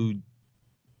things to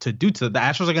do to the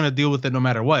Astros are going to deal with it no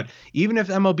matter what. Even if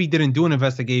MLB didn't do an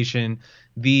investigation,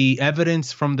 the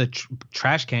evidence from the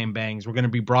trash can bangs were going to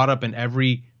be brought up in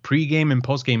every pregame and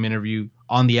postgame interview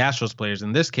on the Astros players.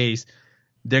 In this case,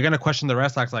 they're going to question the Red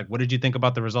Sox like, what did you think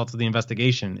about the results of the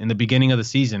investigation in the beginning of the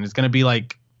season? It's going to be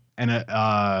like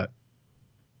an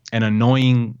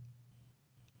annoying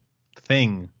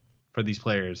thing for these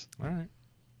players. All right.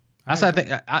 That's I think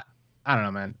I don't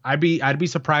know, man. I'd be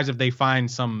surprised if they find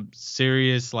some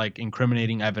serious like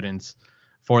incriminating evidence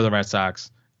for the Red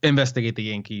Sox. Investigate the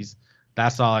Yankees.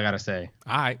 That's all I gotta say.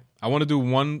 All right. I want to do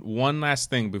one last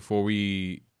thing before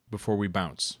we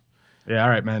bounce. Yeah, all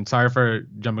right, man. Sorry for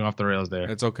jumping off the rails there.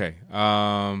 It's okay.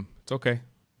 It's okay.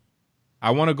 I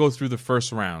want to go through the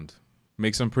first round,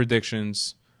 make some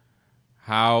predictions.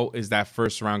 How is that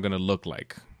first round going to look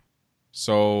like?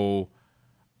 So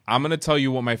I'm going to tell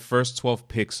you what my first 12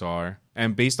 picks are.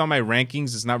 And based on my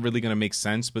rankings, it's not really going to make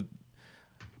sense, but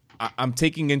I'm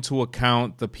taking into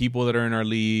account the people that are in our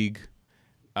league.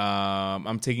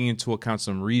 I'm taking into account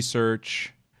some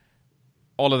research,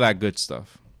 all of that good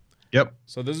stuff. Yep.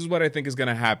 So this is what I think is going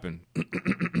to happen.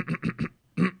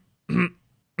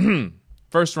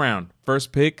 First round,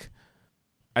 first pick,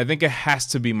 I think it has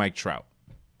to be Mike Trout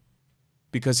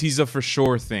because he's a for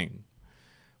sure thing.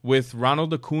 With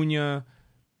Ronald Acuna,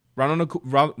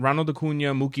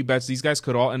 Mookie Betts, these guys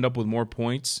could all end up with more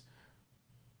points,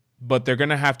 but they're going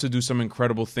to have to do some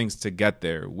incredible things to get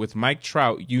there. With Mike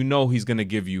Trout, you know he's going to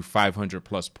give you 500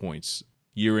 plus points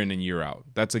year in and year out.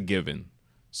 That's a given.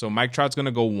 So Mike Trout's going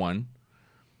to go 1.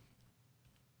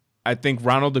 I think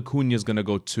Ronald Acuna is going to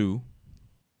go 2.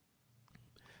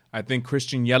 I think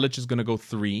Christian Yelich is going to go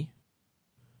 3.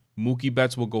 Mookie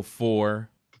Betts will go 4.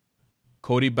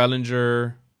 Cody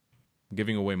Bellinger, I'm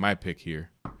giving away my pick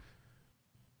here.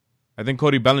 I think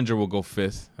Cody Bellinger will go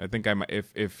 5th. I think I might,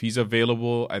 if he's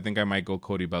available, I think I might go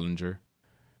Cody Bellinger.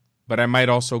 But I might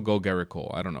also go Garrett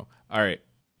Cole. I don't know. All right.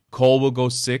 Cole will go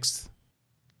 6th.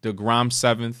 DeGrom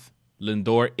 7th.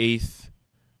 Lindor 8th,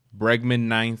 Bregman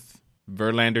 9th,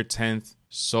 Verlander 10th,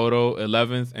 Soto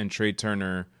 11th, and Trey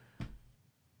Turner.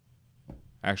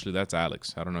 Actually, that's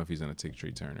Alex. I don't know if he's going to take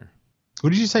Trey Turner. Who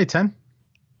did you say, 10?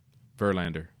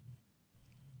 Verlander.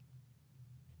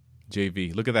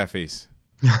 JV. Look at that face.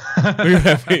 Look at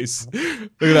that face.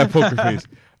 Look at that poker face.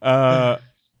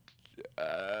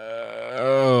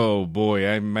 Oh, boy.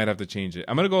 I might have to change it.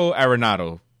 I'm going to go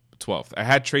Arenado 12th. I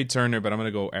had Trey Turner, but I'm going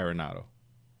to go Arenado.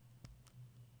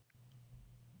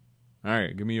 All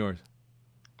right, give me yours.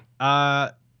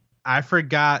 I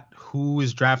forgot who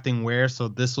is drafting where, so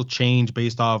this will change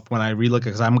based off when I relook it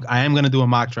because I am going to do a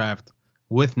mock draft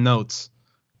with notes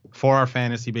for our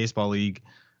fantasy baseball league.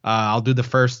 I'll do the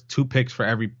first 2 picks for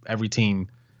every team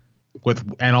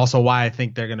and also why I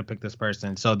think they're going to pick this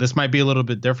person. So this might be a little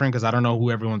bit different because I don't know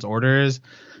who everyone's order is,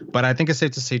 but I think it's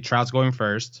safe to say Trout's going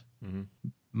first. Mm-hmm.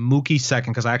 Mookie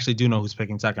second because I actually do know who's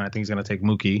picking second. I think he's going to take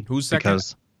Mookie. Who's second?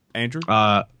 Because Andrew?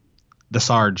 The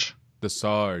Sarge. The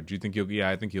Sarge. You think he'll? Yeah,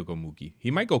 I think he'll go Mookie.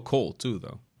 He might go Cole too,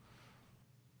 though.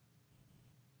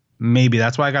 Maybe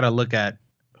that's why I got to look at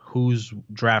who's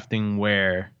drafting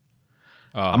where.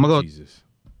 Oh, I'm gonna go. Jesus.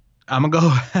 I'm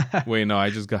gonna go. Wait, no,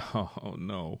 I just got. Oh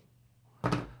no.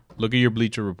 Look at your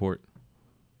Bleacher Report.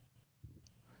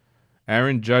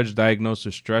 Aaron Judge diagnosed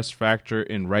a stress fracture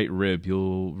in right rib.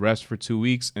 He'll rest for 2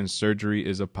 weeks, and surgery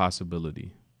is a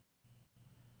possibility.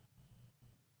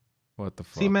 What the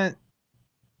fuck? See, man.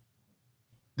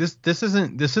 This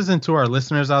isn't to our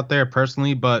listeners out there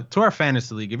personally, but to our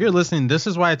fantasy league. If you're listening, this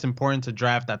is why it's important to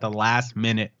draft at the last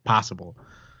minute possible.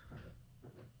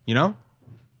 You know?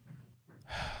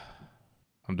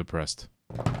 I'm depressed.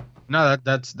 No,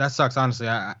 that sucks. Honestly,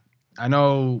 I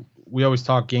know we always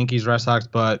talk Yankees, Red Sox,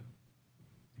 but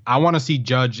I want to see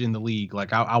Judge in the league.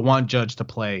 Like I want Judge to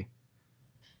play.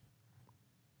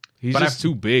 He's just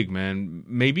too big, man.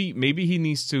 Maybe he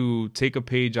needs to take a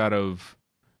page out of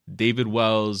David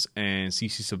Wells and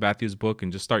CC Sabathia's book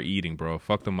and just start eating, bro.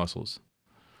 Fuck the muscles.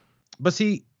 But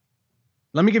see,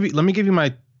 let me give you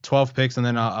my 12 picks, and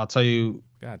then I'll tell you.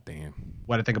 God damn.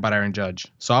 What I think about Aaron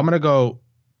Judge. So I'm gonna go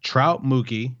Trout,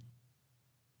 Mookie,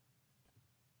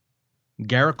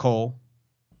 Garrett Cole,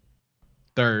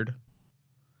 3rd,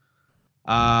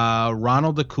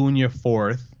 Ronald Acuna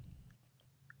 4th,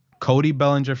 Cody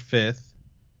Bellinger 5th,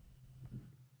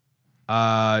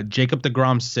 Jacob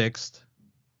deGrom 6th.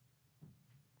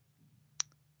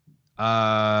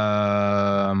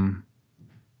 I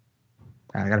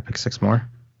gotta pick 6 more.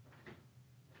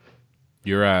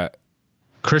 You're at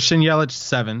Christian Yelich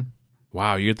 7.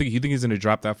 Wow, you think he's gonna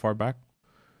drop that far back?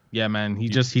 Yeah, man.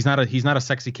 He's not a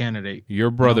sexy candidate. Your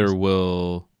brother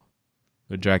will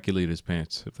ejaculate his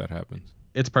pants if that happens.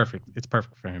 It's perfect. It's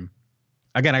perfect for him.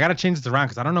 Again, I gotta change this around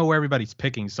because I don't know where everybody's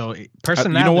picking. So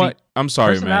personality. You know what? I'm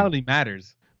sorry, personality man.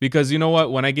 matters. Because you know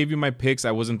what? When I gave you my picks,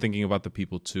 I wasn't thinking about the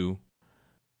people too.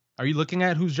 Are you looking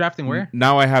at who's drafting where?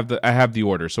 Now I have the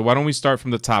order. So why don't we start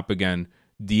from the top again?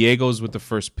 Diego's with the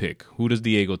first pick. Who does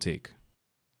Diego take?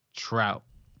 Trout.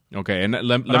 Okay, and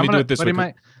let me do it this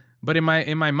way. But in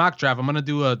my mock draft, I'm gonna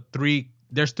do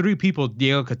there's 3 people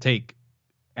Diego could take,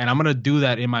 and I'm gonna do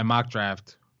that in my mock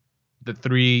draft. The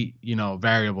 3,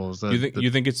 variables.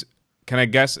 You think it's? Can I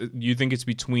guess? You think it's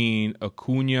between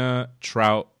Acuna,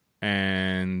 Trout,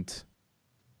 and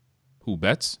who?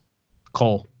 Betts?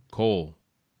 Cole.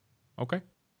 Okay.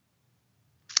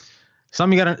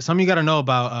 Some you gotta know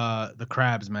about the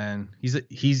Crabs, man. He's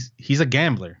a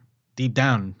gambler deep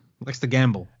down. He likes to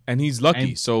gamble, and he's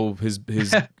lucky. So his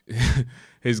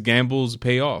his gambles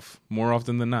pay off more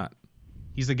often than not.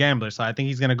 He's a gambler, so I think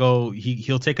he's gonna go.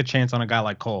 He'll take a chance on a guy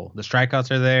like Cole. The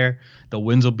strikeouts are there, the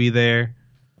wins will be there.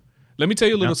 Let me tell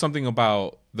you a little something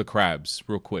about the Crabs,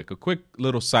 real quick. A quick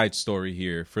little side story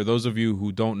here for those of you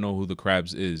who don't know who the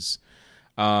Crabs is.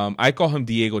 I call him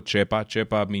Diego Chepa.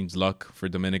 Chepa means luck for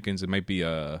Dominicans. It might be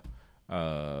a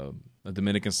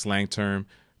Dominican slang term.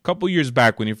 A couple years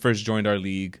back, when he first joined our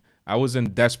league, I was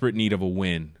in desperate need of a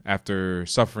win after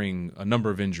suffering a number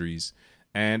of injuries,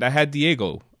 and I had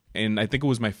Diego. And I think it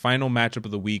was my final matchup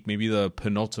of the week, maybe the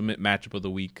penultimate matchup of the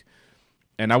week,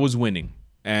 and I was winning.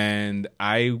 And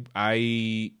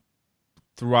I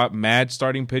threw out mad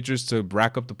starting pitchers to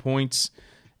rack up the points,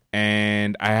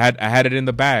 and I had it in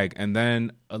the bag. And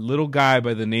then a little guy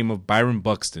by the name of Byron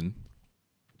Buxton,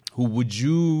 who would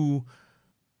you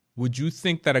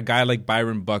think that a guy like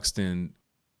Byron Buxton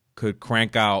could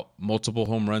crank out multiple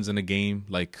home runs in a game?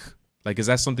 Like is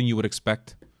that something you would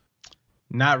expect?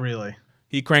 Not really.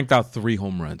 He cranked out 3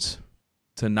 home runs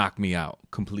to knock me out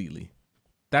completely.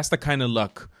 That's the kind of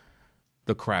luck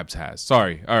the Crabs has.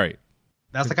 Sorry. All right.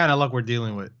 That's the kind of luck we're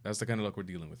dealing with.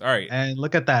 All right. And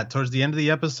look at that. Towards the end of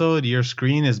the episode, your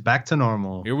screen is back to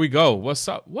normal. Here we go. What's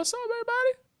up, everybody?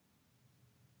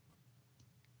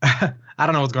 I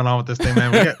don't know what's going on with this thing,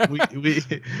 man.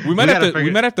 We might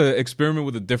have to experiment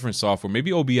with a different software.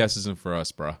 Maybe OBS isn't for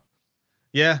us, bro.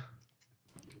 Yeah.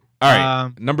 All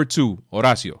right. Number 2,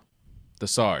 Horacio. The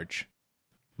Sarge.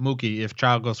 Mookie, if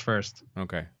Trout goes first.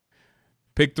 Okay.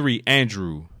 Pick 3,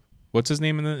 Andrew. What's his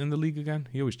name in the league again?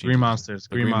 He always changes. Green Monsters.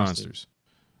 Green Monsters.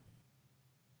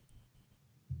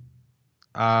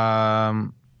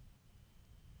 I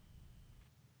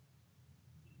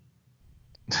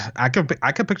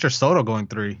could picture Soto going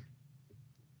 3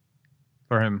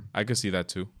 for him. I could see that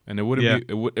too, and it wouldn't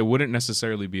it wouldn't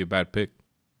necessarily be a bad pick.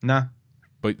 Nah.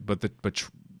 But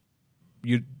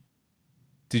you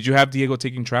did you have Diego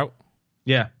taking Trout?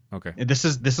 Yeah. Okay. This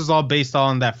is all based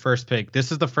on that first pick.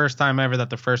 This is the first time ever that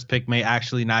the first pick may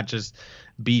actually not just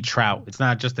be Trout. It's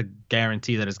not just a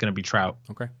guarantee that it's going to be Trout.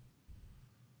 Okay.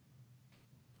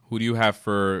 Who do you have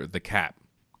for the cap?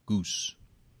 Goose.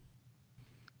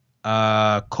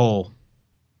 Cole.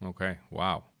 Okay.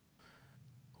 Wow.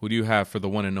 Who do you have for the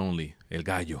one and only El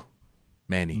Gallo?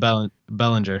 Manny.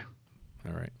 Bellinger.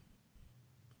 All right.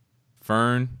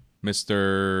 Fern,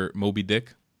 Mr. Moby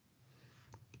Dick.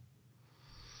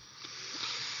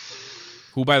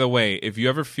 Who, by the way, if you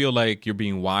ever feel like you're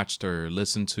being watched or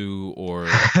listened to, or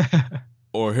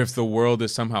or if the world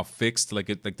is somehow fixed, like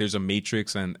there's a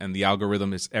matrix and the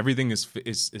algorithm is everything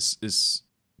is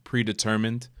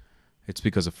predetermined, it's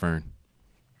because of Fern.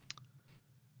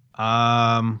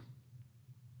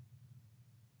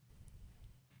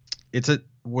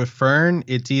 With Fern,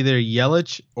 it's either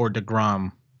Yelich or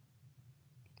DeGrom,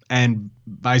 and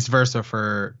vice versa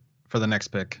for the next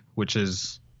pick, which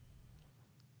is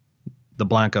the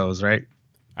Blancos, right?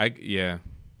 I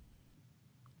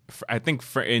think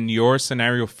in your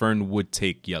scenario, Fern would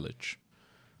take Yelich.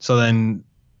 So then,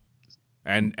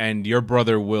 and your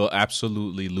brother will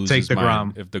absolutely lose his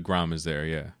mind if DeGrom is there.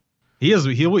 Yeah, he is.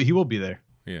 He will be there.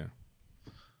 Yeah.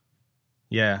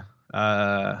 Yeah.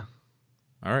 All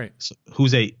right. So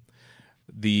who's 8?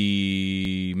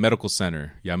 The medical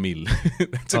center, Yamil.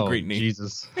 That's a great name.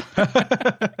 Jesus.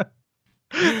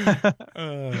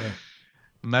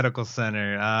 Medical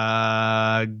center.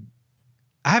 I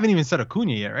haven't even said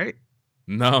Acuna yet, right?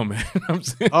 No, man.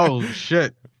 Oh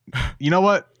shit. You know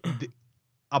what?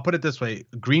 I'll put it this way: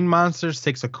 Green Monsters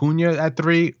takes Acuna at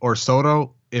 3 or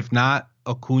Soto. If not,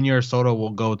 Acuna or Soto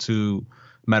will go to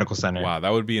medical center. Wow,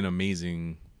 that would be an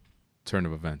amazing turn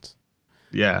of events.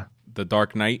 Yeah. The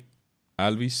Dark Knight,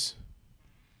 Alvis,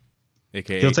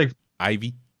 aka he'll take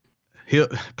Ivy. He'll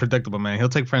predictable, man. He'll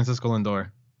take Francisco Lindor.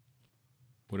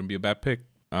 Wouldn't be a bad pick.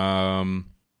 Trump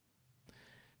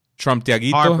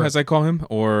Tiaguito, Harper. as I call him,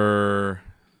 or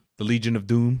the Legion of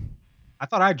Doom. I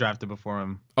thought I drafted before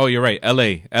him. Oh, you're right.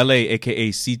 LA,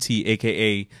 aka CT,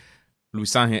 aka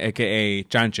Luis Angel, aka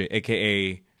Chanche,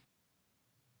 aka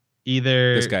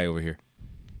Either this guy over here.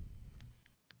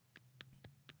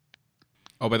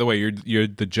 Oh, by the way, you're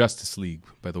the Justice League,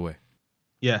 by the way.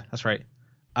 Yeah, that's right.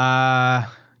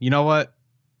 You know what?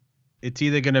 It's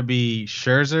either gonna be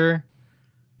Scherzer,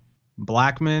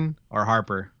 Blackman, or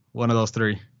Harper. One of those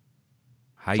three.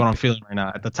 That's what I'm feeling right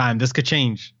now. At the time, this could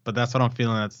change, but that's what I'm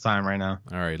feeling at the time right now.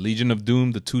 All right, Legion of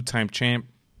Doom, the 2-time champ.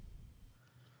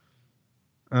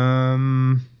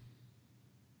 Wow,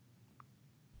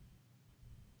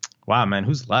 man,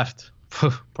 who's left?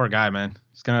 Poor guy, man.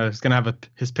 He's gonna have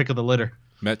his pick of the litter.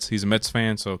 Mets. He's a Mets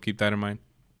fan, so keep that in mind.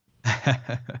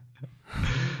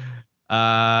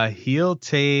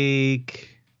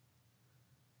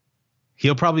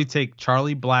 He'll probably take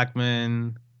Charlie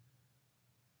Blackman.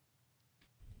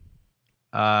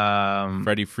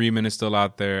 Freddie Freeman is still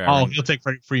out there. He'll take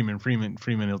Freddie Freeman. Freeman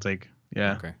he'll take.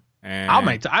 Yeah. Okay. And I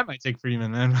might take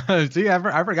Freeman, man. See,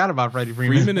 I forgot about Freddie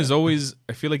Freeman. Freeman is always.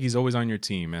 I feel like he's always on your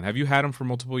team, man. Have you had him for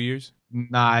multiple years?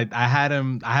 Nah, I had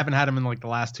him. I haven't had him in like the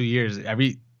last 2 years.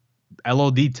 Every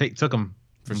LOD took him.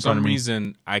 For some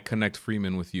reason, I connect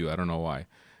Freeman with you. I don't know why.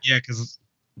 Yeah, because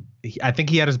I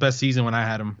think he had his best season when I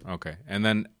had him. Okay, and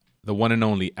then the one and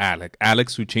only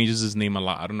Alex, who changes his name a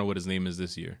lot. I don't know what his name is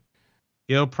this year.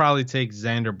 He'll probably take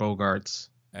Xander Bogaerts.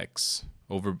 X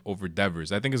over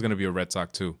Devers. I think it's going to be a Red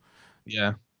Sox too.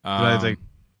 Yeah. I take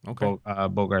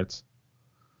Bogaerts.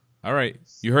 All right.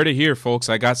 You heard it here, folks.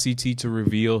 I got CT to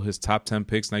reveal his top 10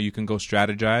 picks. Now you can go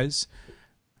strategize.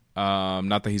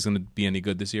 Not that he's going to be any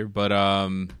good this year, but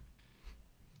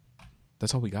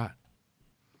that's all we got.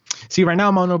 See, right now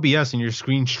I'm on OBS and your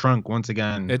screen shrunk once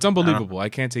again. It's unbelievable. I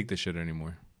can't take this shit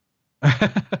anymore.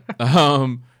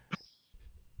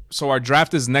 So our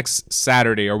draft is next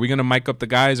Saturday. Are we going to mic up the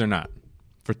guys or not?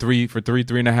 For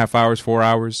 3.5 hours, 4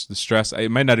 hours, the stress. It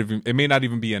may not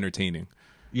even be entertaining.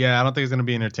 Yeah, I don't think it's gonna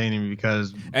be entertaining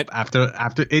because after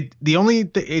it,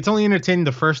 it's only entertaining.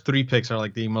 The first 3 picks are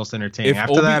like the most entertaining.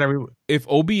 If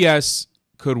OBS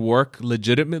could work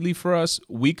legitimately for us,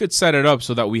 we could set it up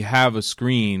so that we have a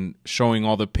screen showing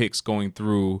all the picks going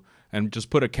through, and just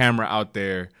put a camera out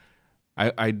there.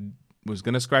 I was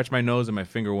gonna scratch my nose and my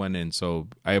finger went in, so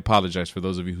I apologize for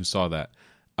those of you who saw that.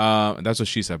 That's what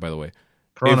she said, by the way.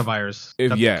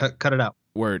 Coronavirus. Cut it out.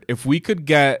 Word. If we could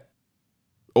get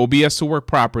OBS to work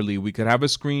properly, we could have a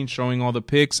screen showing all the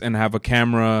picks and have a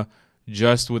camera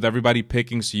just with everybody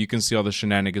picking so you can see all the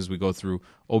shenanigans we go through.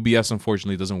 OBS,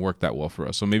 unfortunately, doesn't work that well for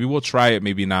us. So maybe we'll try it,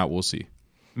 maybe not. We'll see.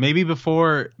 Maybe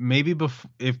before,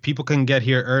 if people can get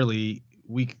here early,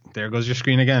 there goes your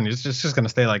screen again. It's just going to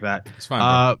stay like that. It's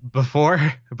fine. Before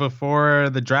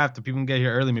the draft, if people can get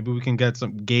here early, maybe we can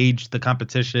gauge the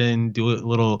competition, do a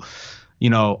little,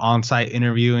 on-site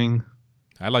interviewing.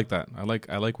 I like that. I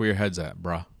like where your head's at,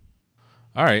 brah.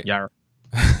 All right. Yeah.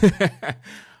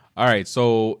 All right.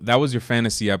 So that was your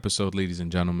fantasy episode, ladies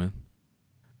and gentlemen.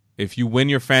 If you win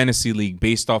your fantasy league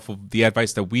based off of the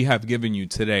advice that we have given you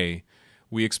today,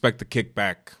 we expect to kick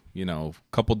back, a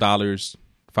couple dollars,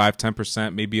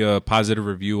 5-10%, maybe a positive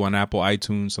review on Apple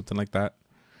iTunes, something like that.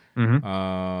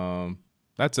 Mm-hmm.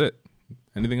 That's it.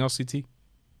 Anything else, CT?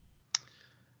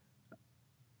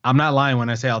 I'm not lying when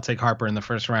I say I'll take Harper in the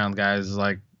first round, guys.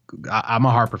 Like, I'm a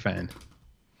Harper fan.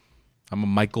 I'm a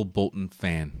Michael Bolton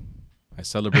fan. I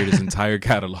celebrate his entire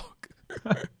catalog.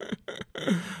 All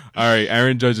right,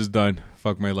 Aaron Judge is done.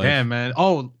 Fuck my life. Yeah, man.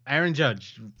 Oh, Aaron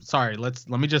Judge. Sorry, let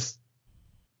me just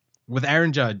with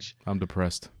Aaron Judge. I'm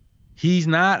depressed. He's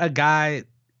not a guy.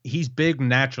 He's big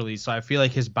naturally, so I feel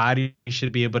like his body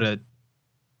should be able to.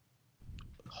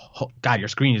 God, your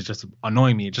screen is just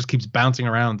annoying me. It just keeps bouncing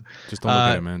around. Just don't look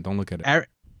at it, man. Don't look at it.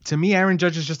 To me, Aaron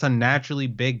Judge is just a naturally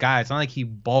big guy. It's not like he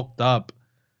bulked up.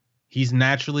 He's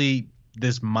naturally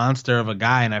this monster of a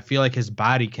guy, and I feel like his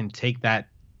body can take that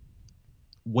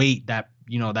weight, that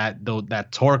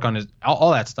torque on his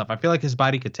all that stuff. I feel like his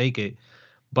body could take it.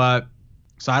 But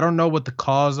so I don't know what the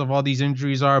cause of all these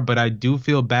injuries are, but I do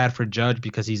feel bad for Judge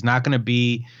because he's not going to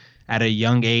be at a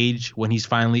young age when he's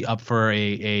finally up for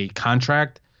a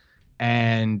contract.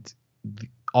 And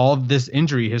all of this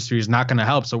injury history is not going to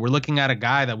help. So we're looking at a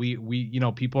guy that we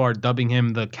people are dubbing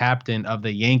him the captain of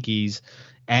the Yankees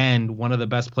and one of the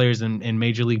best players in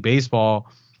Major League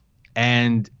Baseball.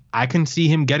 And I can see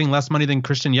him getting less money than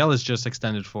Christian Yelich just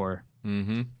extended for.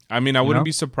 Mm-hmm. I mean, I wouldn't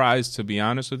be surprised, to be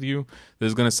honest with you. This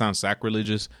is going to sound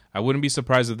sacrilegious. I wouldn't be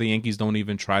surprised if the Yankees don't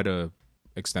even try to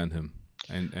extend him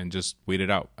and just wait it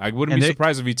out. I wouldn't And be they-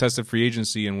 surprised if he tested free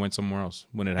agency and went somewhere else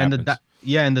when it And happens.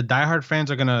 and the diehard fans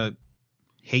are gonna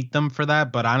hate them for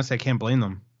that, but honestly, I can't blame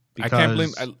them. I can't blame.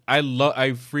 I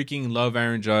freaking love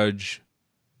Aaron Judge.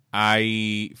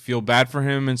 I feel bad for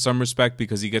him in some respect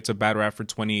because he gets a bad rap for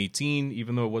 2018,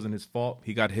 even though it wasn't his fault.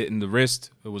 He got hit in the wrist.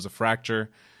 It was a fracture.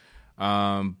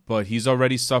 But he's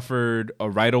already suffered a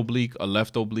right oblique, a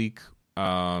left oblique.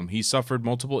 He suffered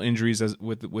multiple injuries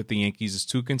with the Yankees. It's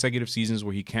 2 consecutive seasons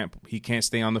where he can't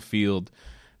stay on the field.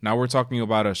 Now we're talking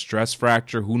about a stress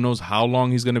fracture. Who knows how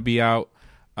long he's going to be out?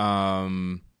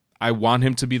 I want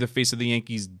him to be the face of the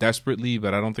Yankees desperately,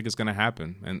 but I don't think it's going to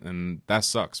happen. And that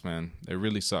sucks, man. It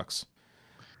really sucks.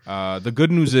 The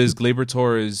good news is Gleyber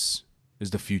Torres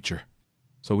is the future.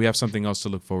 So we have something else to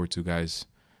look forward to, guys.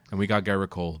 And we got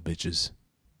Garrett Cole, bitches.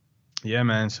 Yeah,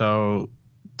 man. So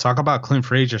talk about Clint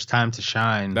Frazier's time to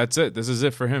shine. That's it. This is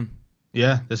it for him.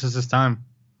 Yeah, this is his time.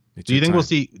 It's Do you your think time. we'll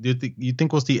see? You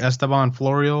think we'll see Esteban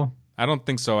Florio? I don't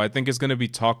think so. I think it's going to be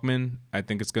Talkman. I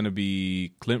think it's going to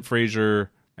be Clint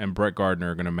Frazier and Brett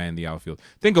Gardner are going to man the outfield.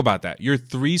 Think about that. Your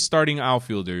 3 starting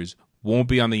outfielders won't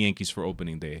be on the Yankees for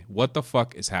opening day. What the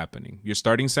fuck is happening? Your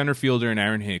starting center fielder and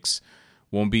Aaron Hicks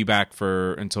won't be back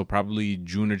until probably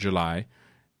June or July.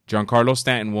 Giancarlo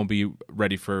Stanton won't be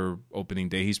ready for opening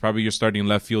day. He's probably your starting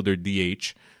left fielder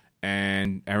DH.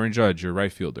 And Aaron Judge, your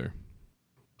right fielder.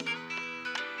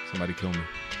 Somebody kill me.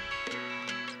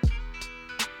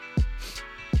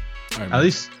 All right, At man.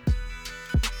 least.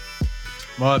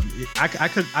 Well, I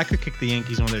could kick the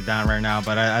Yankees when they're down right now,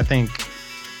 but I think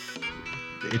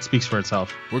it speaks for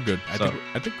itself. We're good. I So-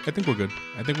 think we're good.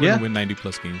 I think we're Yeah. gonna win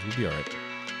 90+ games. We'll be all right.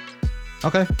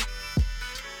 Okay.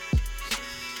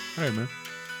 All right, man.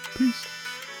 Peace.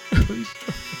 Please.